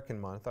African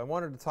American Month, I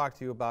wanted to talk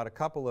to you about a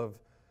couple of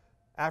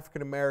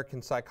African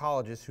American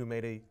psychologists who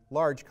made a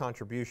large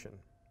contribution.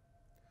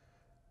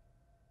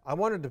 I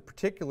wanted to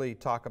particularly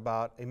talk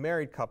about a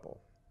married couple,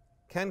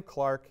 Ken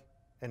Clark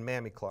and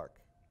Mamie Clark.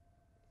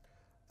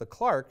 The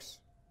Clarks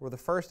were the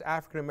first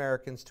African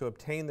Americans to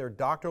obtain their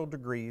doctoral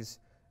degrees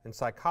in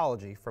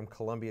psychology from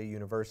Columbia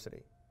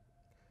University.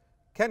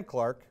 Ken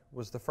Clark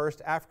was the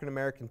first African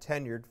American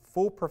tenured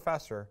full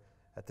professor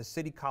at the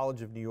City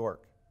College of New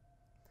York,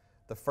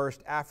 the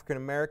first African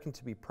American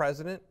to be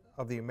president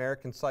of the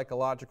American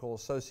Psychological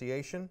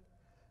Association,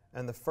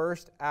 and the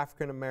first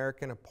African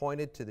American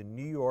appointed to the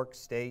New York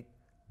State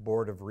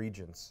Board of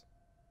Regents.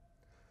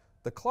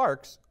 The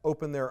Clarks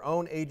opened their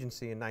own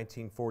agency in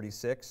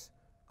 1946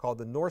 called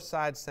the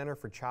Northside Center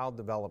for Child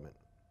Development.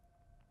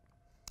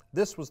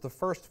 This was the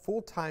first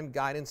full-time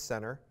guidance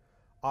center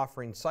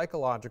offering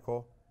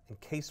psychological and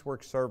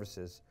casework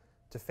services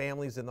to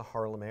families in the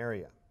Harlem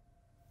area.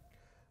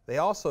 They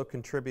also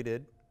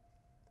contributed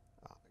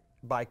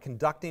by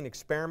conducting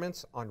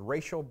experiments on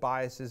racial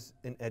biases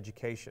in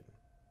education.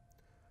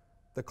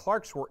 The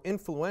Clarks were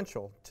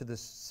influential to the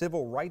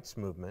civil rights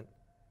movement,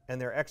 and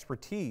their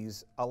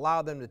expertise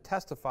allowed them to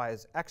testify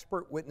as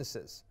expert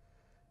witnesses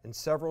in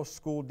several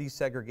school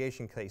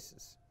desegregation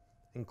cases,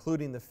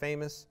 including the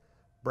famous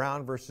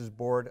Brown versus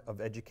Board of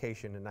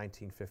Education in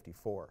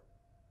 1954.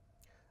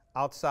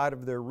 Outside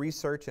of their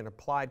research and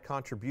applied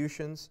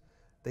contributions,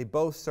 they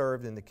both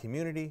served in the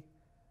community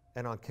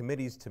and on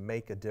committees to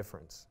make a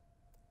difference.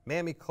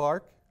 Mamie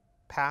Clark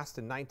passed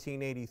in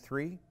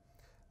 1983,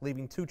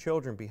 leaving 2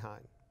 children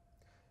behind.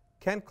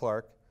 Ken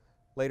Clark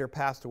later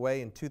passed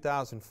away in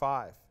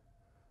 2005.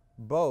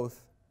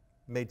 Both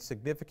made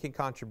significant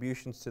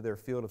contributions to their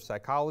field of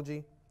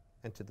psychology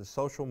and to the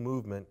social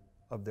movement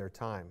of their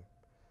time.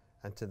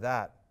 And to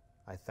that,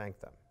 I thank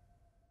them.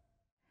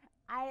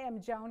 I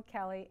am Joan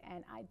Kelly,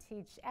 and I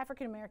teach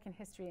African American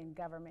history and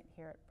government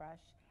here at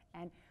Brush.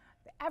 And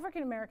the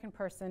African American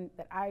person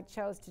that I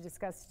chose to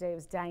discuss today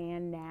was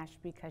Diane Nash,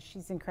 because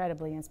she's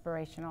incredibly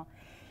inspirational.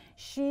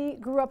 She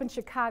grew up in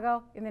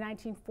Chicago in the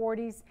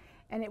 1940s,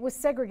 and it was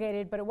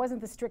segregated, but it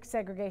wasn't the strict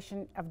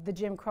segregation of the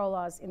Jim Crow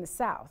laws in the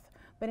South.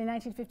 But in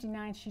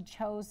 1959, she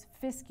chose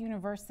Fisk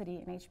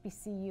University, an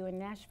HBCU in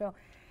Nashville,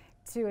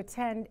 to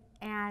attend.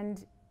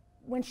 And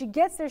when she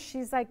gets there,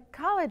 she's like,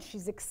 college,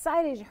 she's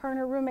excited. Her and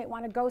her roommate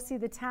want to go see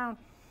the town.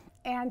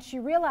 And she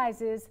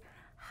realizes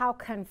how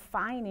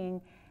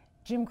confining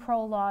Jim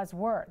Crow laws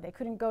were. They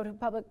couldn't go to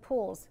public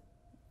pools.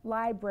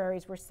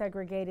 Libraries were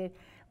segregated.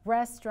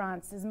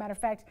 Restaurants, as a matter of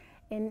fact,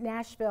 in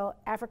Nashville,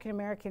 African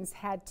Americans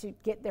had to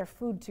get their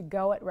food to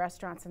go at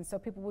restaurants, and so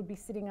people would be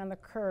sitting on the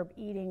curb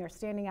eating or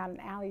standing out in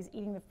alleys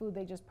eating the food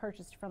they just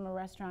purchased from a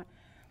restaurant.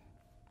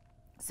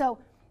 So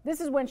this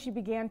is when she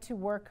began to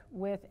work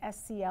with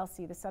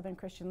SCLC, the Southern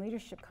Christian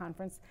Leadership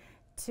Conference,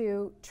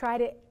 to try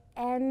to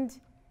end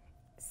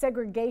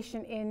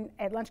segregation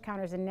at lunch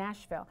counters in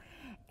Nashville.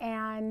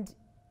 And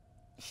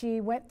she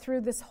went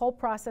through this whole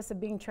process of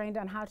being trained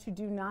on how to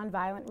do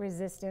nonviolent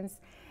resistance.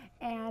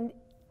 And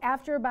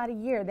after about a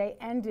year, they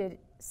ended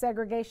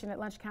segregation at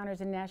lunch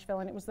counters in Nashville,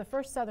 and it was the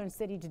first Southern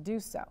city to do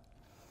so.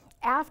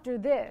 After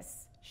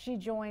this, she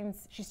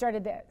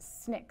started the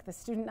SNCC, the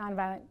Student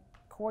Nonviolent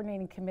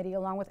Coordinating Committee,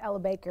 along with Ella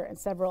Baker and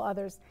several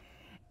others,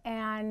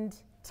 and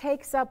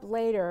takes up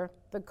later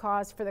the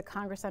cause for the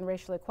Congress on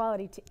Racial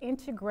Equality to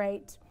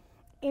integrate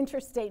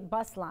interstate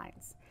bus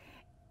lines.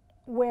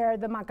 where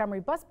the Montgomery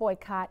bus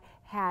boycott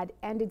had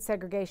ended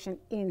segregation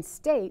in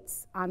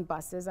states on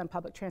buses, on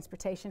public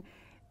transportation,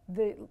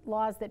 the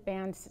laws that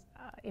banned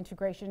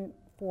integration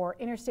for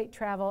interstate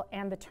travel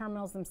and the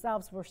terminals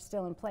themselves were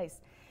still in place.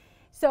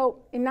 So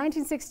in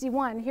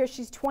 1961, here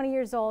she's 20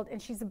 years old,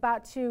 and she's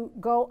about to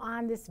go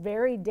on this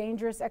very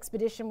dangerous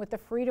expedition with the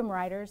Freedom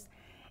Riders,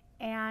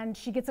 and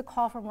she gets a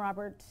call from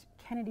Robert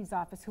Kennedy's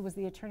office, who was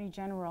the Attorney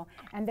General,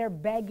 and they're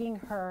begging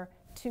her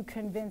to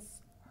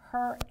convince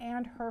her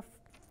and her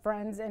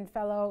friends and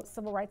fellow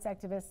civil rights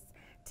activists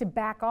to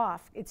back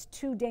off. It's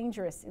too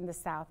dangerous in the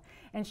South.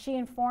 And she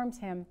informed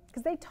him,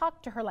 because they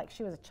talked to her like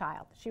she was a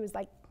child. She was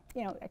like,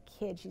 you know, a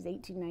kid. She's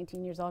 18,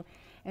 19 years old.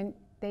 And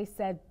they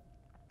said,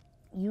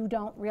 you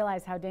don't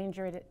realize how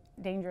dangerous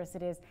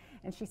it is.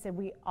 And she said,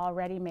 we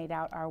already made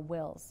out our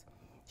wills.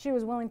 She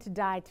was willing to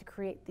die to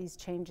create these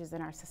changes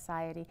in our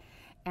society.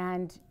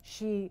 And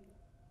she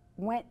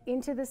went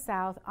into the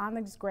South on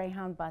these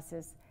Greyhound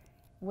buses,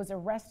 was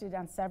arrested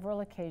on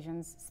several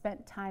occasions,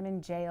 spent time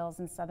in jails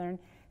in southern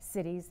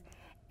cities,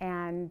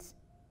 and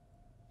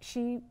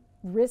she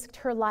risked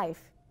her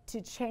life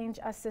to change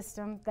a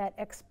system that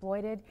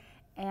exploited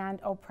and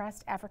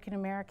oppressed African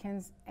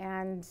Americans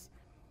and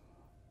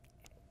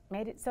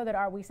made it so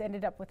that we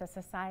ended up with a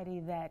society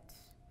that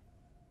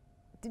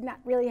did not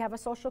really have a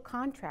social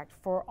contract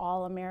for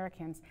all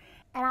Americans.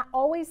 And I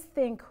always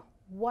think,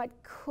 what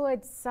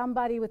could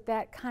somebody with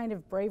that kind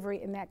of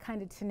bravery and that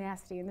kind of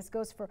tenacity, and this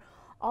goes for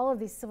all of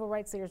these civil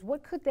rights leaders,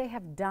 what could they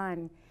have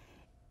done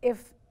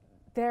if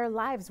their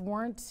lives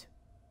weren't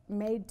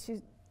made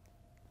to,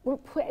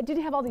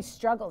 didn't have all these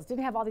struggles,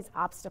 didn't have all these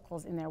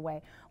obstacles in their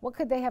way? What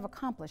could they have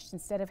accomplished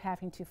instead of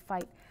having to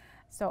fight?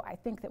 So I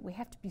think that we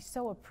have to be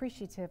so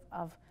appreciative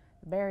of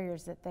the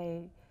barriers that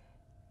they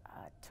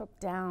took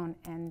down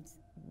and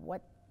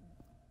what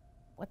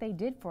they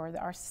did for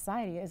our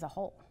society as a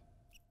whole.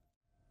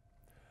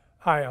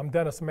 Hi, I'm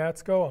Dennis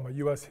Matsko. I'm a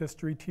U.S.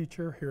 history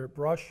teacher here at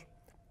Brush.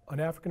 An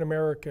African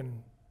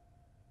American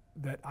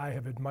that I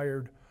have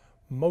admired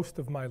most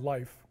of my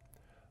life.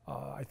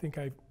 I think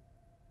I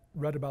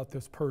read about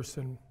this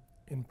person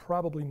in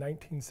probably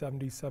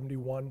 1970,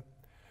 71.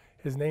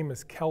 His name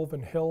is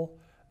Calvin Hill.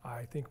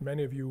 I think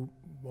many of you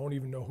won't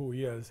even know who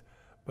he is,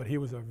 but he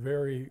was a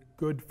very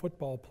good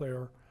football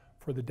player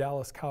for the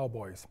Dallas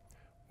Cowboys.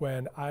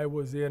 When I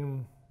was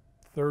in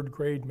 3rd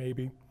grade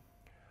maybe,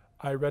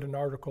 I read an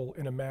article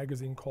in a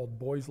magazine called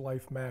Boys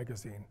Life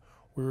magazine.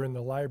 We were in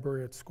the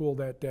library at school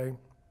that day,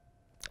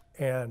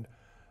 and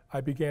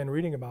I began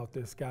reading about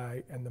this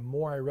guy, and the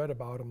more I read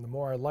about him, the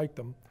more I liked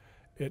him.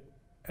 It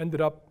ended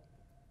up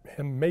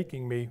him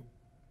making me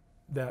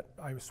that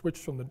I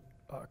switched from the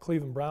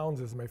Cleveland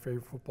Browns as my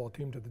favorite football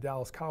team to the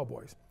Dallas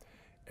Cowboys.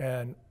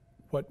 And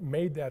what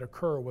made that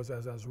occur was,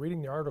 as I was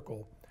reading the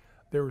article,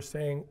 they were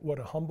saying what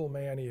a humble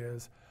man he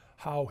is,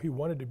 how he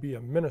wanted to be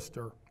a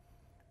minister,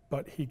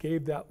 but he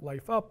gave that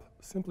life up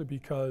simply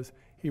because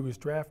he was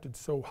drafted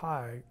so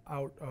high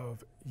out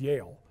of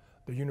Yale,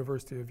 the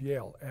University of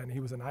Yale. And he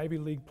was an Ivy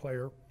League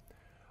player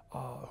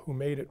who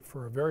made it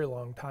for a very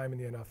long time in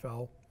the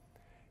NFL.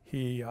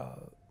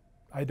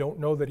 I don't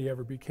know that he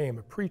ever became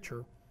a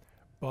preacher,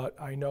 but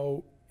I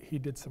know he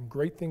did some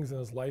great things in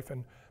his life.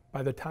 And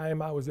by the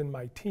time I was in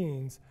my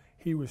teens,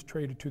 he was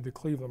traded to the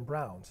Cleveland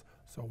Browns.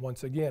 So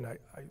once again, I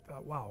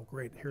thought, wow,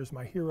 great, here's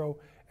my hero,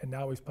 and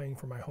now he's playing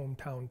for my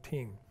hometown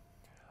team.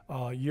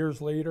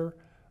 Years later,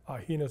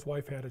 he and his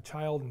wife had a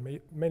child, and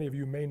many of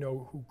you may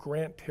know who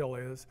Grant Hill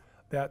is.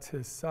 That's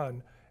his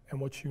son. And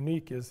what's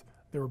unique is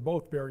they were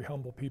both very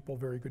humble people,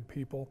 very good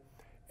people,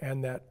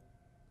 and that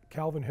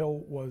Calvin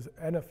Hill was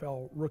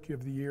NFL Rookie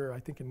of the Year, I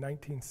think in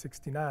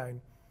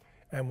 1969,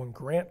 and when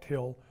Grant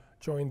Hill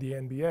joined the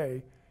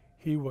NBA,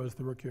 he was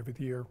the Rookie of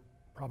the Year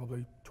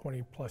probably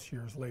 20 plus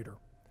years later.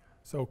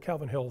 So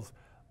Calvin Hill's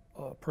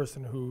a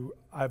person who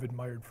I've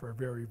admired for a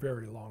very,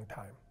 very long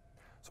time.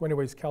 So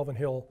anyways, Calvin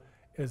Hill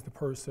is the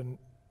person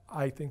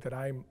I think that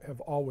I have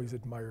always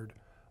admired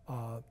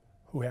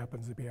who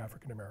happens to be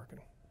African American.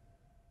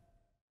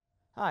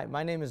 Hi,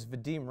 my name is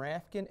Vadim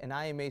Rafkin, and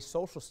I am a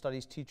social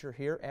studies teacher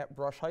here at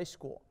Brush High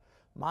School.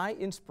 My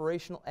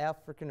inspirational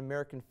African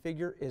American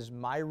figure is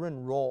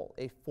Myron Rolle,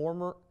 a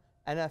former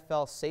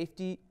NFL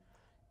safety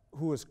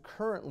who is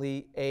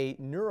currently a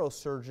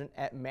neurosurgeon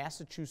at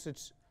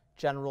Massachusetts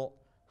General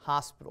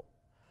Hospital.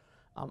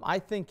 I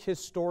think his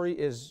story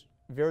is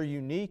very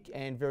unique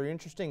and very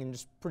interesting and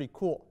just pretty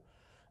cool.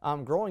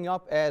 Growing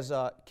up as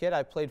a kid,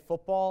 I played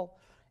football,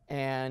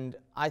 and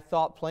I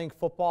thought playing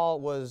football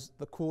was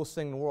the coolest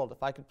thing in the world.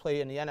 If I could play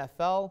in the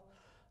NFL,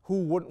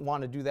 who wouldn't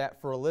want to do that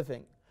for a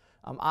living?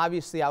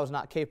 Obviously, I was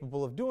not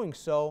capable of doing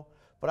so,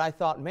 but I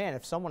thought, man,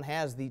 if someone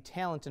has the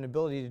talent and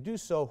ability to do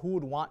so, who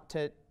would want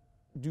to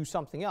do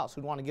something else?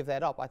 Who'd want to give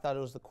that up? I thought it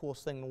was the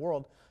coolest thing in the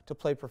world to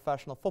play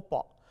professional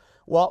football.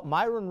 Well,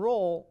 Myron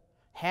Rolle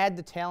had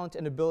the talent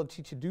and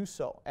ability to do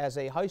so. As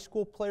a high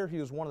school player, he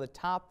was one of the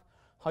top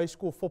high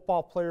school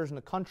football players in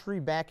the country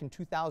back in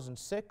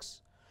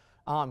 2006.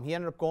 He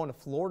ended up going to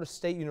Florida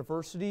State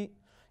University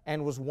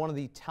and was one of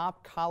the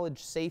top college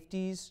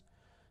safeties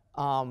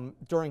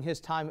during his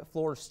time at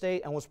Florida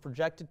State and was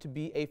projected to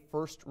be a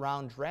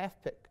first-round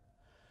draft pick.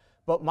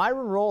 But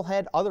Myron Rolle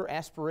had other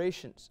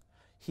aspirations.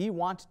 He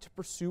wanted to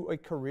pursue a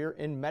career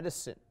in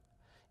medicine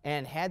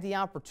and had the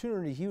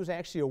opportunity. He was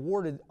actually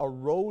awarded a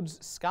Rhodes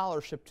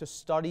Scholarship to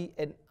study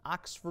at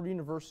Oxford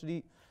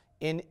University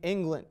in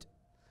England.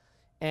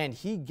 And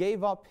he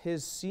gave up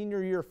his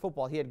senior year of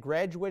football. He had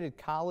graduated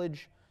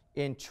college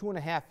in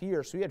 2.5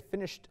 years, so he had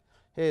finished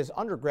his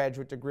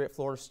undergraduate degree at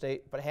Florida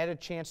State, but had a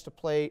chance to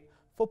play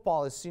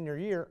football his senior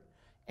year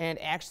and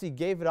actually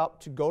gave it up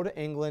to go to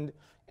England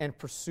and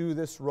pursue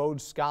this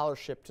Rhodes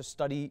Scholarship to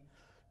study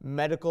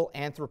medical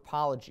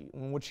anthropology,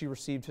 in which he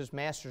received his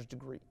master's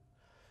degree.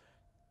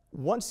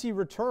 Once he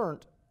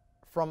returned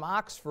from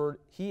Oxford,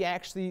 he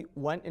actually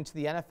went into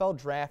the NFL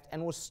draft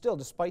and was still,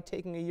 despite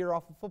taking a year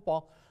off of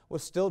football,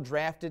 was still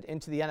drafted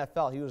into the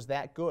NFL. He was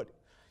that good.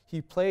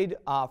 He played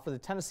for the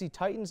Tennessee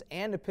Titans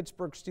and the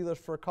Pittsburgh Steelers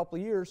for a couple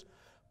of years,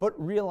 but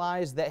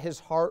realized that his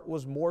heart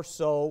was more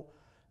so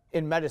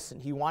in medicine.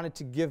 He wanted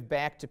to give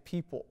back to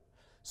people.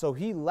 So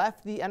he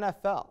left the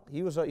NFL.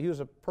 He was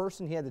a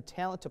person, he had the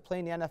talent to play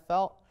in the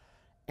NFL,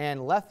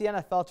 and left the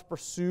NFL to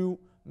pursue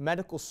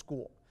medical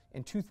school.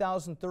 In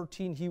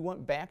 2013, he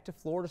went back to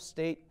Florida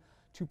State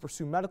to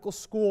pursue medical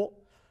school.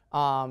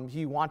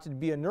 He wanted to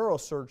be a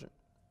neurosurgeon.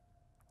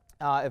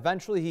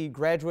 Eventually, he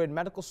graduated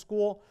medical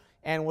school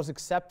and was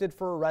accepted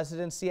for a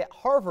residency at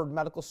Harvard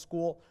Medical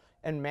School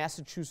and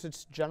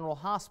Massachusetts General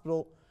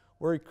Hospital,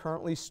 where he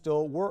currently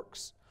still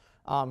works.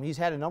 He's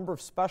had a number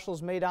of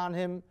specials made on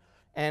him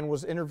and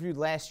was interviewed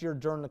last year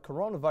during the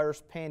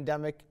coronavirus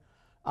pandemic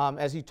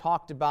as he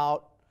talked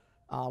about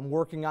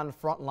working on the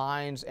front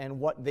lines and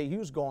what he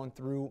was going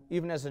through,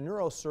 even as a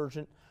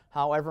neurosurgeon,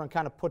 how everyone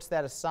kind of puts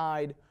that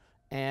aside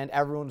and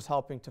everyone's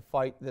helping to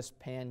fight this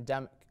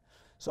pandemic.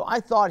 So I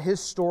thought his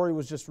story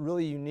was just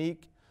really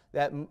unique,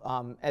 that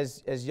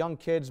as young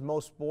kids,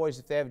 most boys,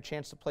 if they have a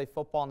chance to play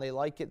football and they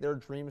like it, their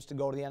dream is to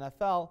go to the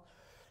NFL.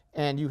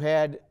 And you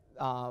had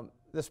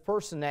this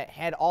person that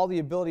had all the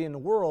ability in the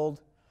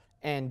world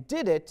and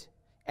did it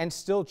and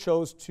still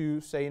chose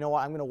to say, you know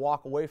what, I'm going to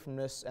walk away from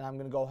this and I'm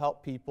going to go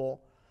help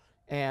people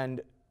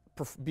and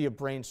be a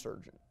brain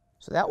surgeon.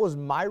 So that was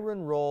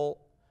Myron Rolle,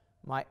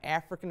 my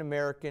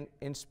African-American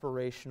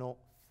inspirational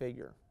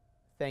figure.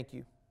 Thank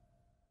you.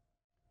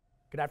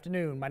 Good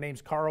afternoon. My name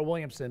is Carl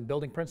Williamson,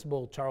 building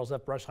principal, Charles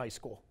F. Brush High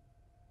School.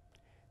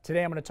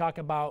 Today I'm going to talk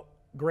about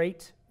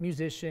great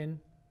musician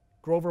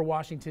Grover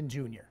Washington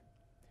Jr.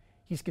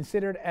 He's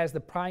considered as the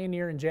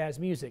pioneer in jazz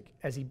music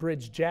as he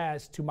bridged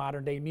jazz to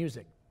modern day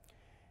music.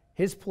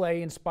 His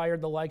play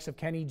inspired the likes of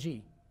Kenny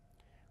G.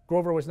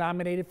 Grover was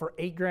nominated for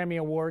 8 Grammy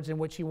Awards, in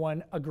which he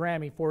won a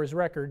Grammy for his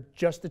record,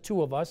 Just the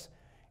Two of Us,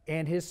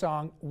 and his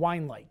song,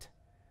 Wine Light.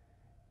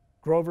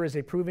 Grover is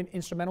a proven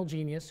instrumental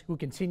genius who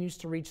continues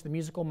to reach the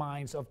musical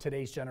minds of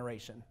today's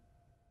generation.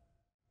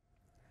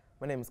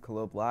 My name is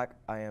Khalil Black.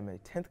 I am a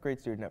 10th grade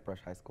student at Brush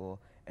High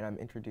School, and I'm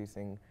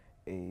introducing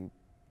a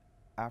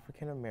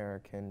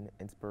African-American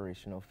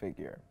inspirational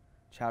figure,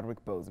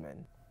 Chadwick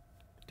Boseman.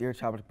 Dear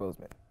Chadwick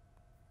Boseman,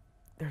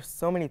 there's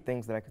so many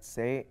things that I could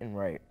say and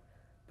write,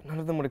 but none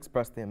of them would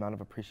express the amount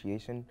of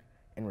appreciation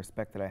and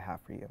respect that I have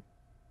for you.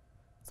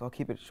 So I'll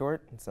keep it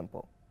short and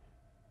simple.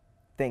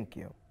 Thank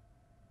you.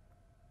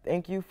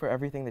 Thank you for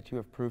everything that you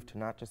have proved to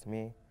not just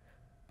me,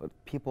 but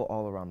people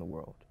all around the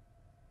world.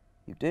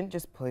 You didn't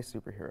just play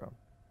superhero.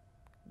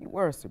 You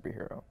were a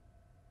superhero.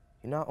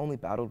 You not only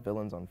battled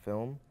villains on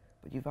film,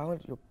 but you battled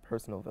your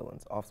personal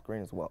villains off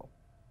screen as well.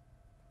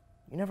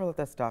 You never let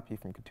that stop you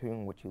from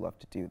continuing what you love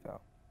to do,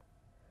 though.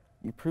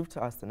 You proved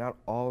to us that not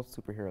all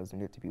superheroes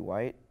needed to be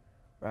white,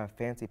 or have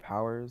fancy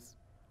powers,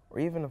 or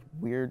even a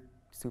weird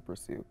super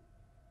suit.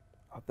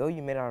 Although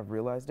you may not have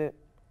realized it,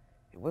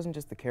 it wasn't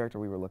just the character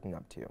we were looking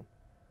up to,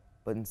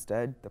 but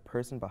instead the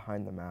person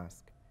behind the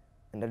mask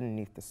and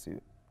underneath the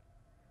suit.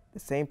 The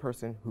same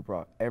person who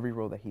brought every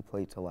role that he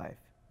played to life.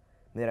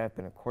 May it have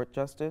been a court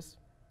justice,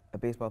 a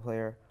baseball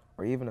player,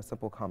 or even a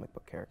simple comic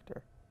book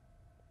character.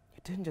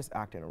 You didn't just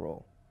act in a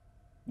role.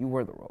 You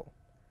were the role.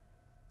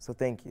 So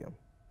thank you.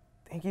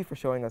 Thank you for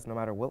showing us no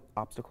matter what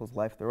obstacles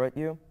life throw at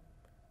you,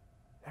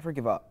 never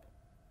give up.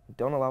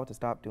 Don't allow it to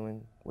stop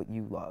doing what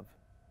you love.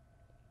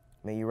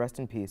 May you rest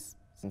in peace.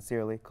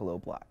 Sincerely, Khalil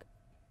Black.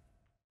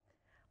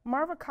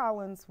 Marva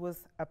Collins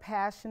was a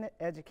passionate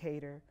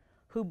educator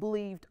who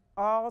believed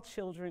all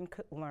children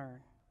could learn.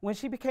 When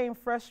she became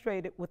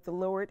frustrated with the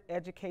lowered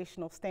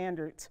educational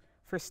standards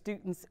for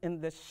students in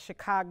the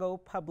Chicago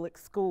public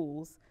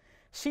schools,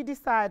 she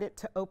decided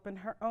to open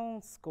her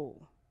own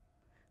school,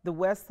 the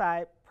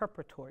Westside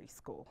Preparatory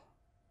School.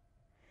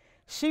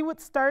 She would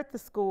start the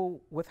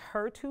school with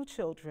her 2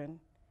 children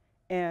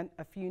and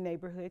a few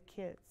neighborhood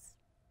kids.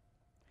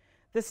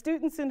 The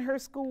students in her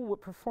school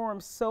would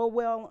perform so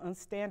well on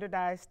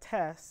standardized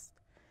tests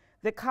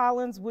that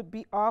Collins would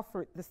be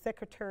offered the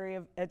Secretary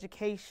of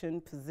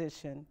Education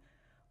position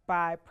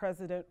by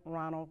President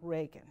Ronald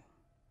Reagan.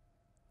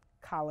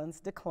 Collins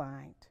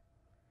declined.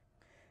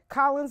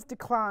 Collins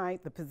declined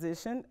the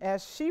position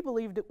as she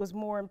believed it was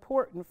more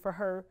important for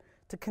her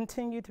to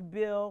continue to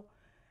build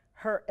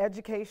her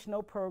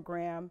educational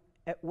program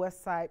at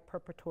Westside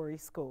Preparatory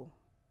School.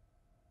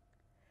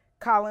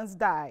 Collins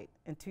died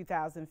in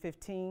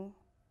 2015.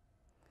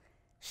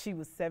 She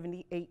was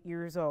 78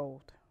 years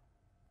old.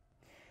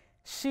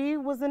 She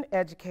was an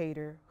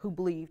educator who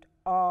believed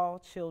all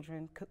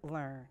children could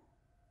learn,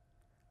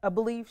 a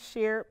belief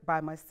shared by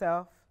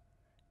myself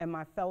and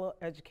my fellow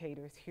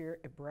educators here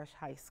at Brush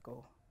High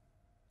School.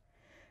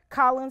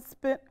 Collins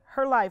spent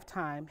her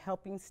lifetime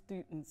helping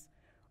students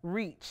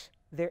reach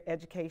their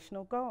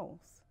educational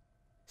goals.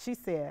 She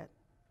said,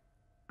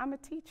 "I'm a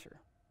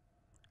teacher.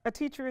 A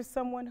teacher is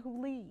someone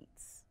who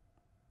leads.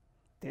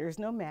 There's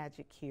no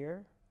magic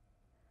here.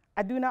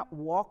 I do not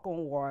walk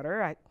on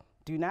water. I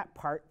do not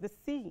part the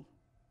sea.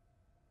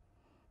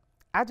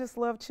 I just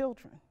love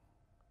children."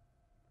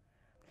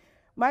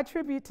 My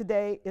tribute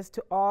today is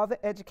to all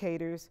the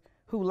educators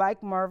who,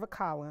 like Marva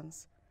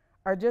Collins,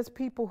 are just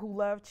people who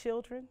love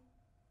children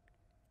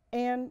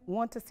and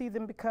want to see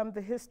them become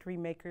the history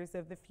makers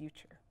of the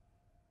future.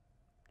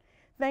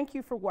 Thank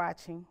you for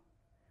watching.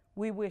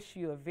 We wish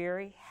you a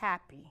very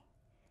happy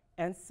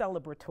and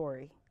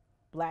celebratory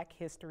Black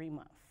History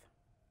Month.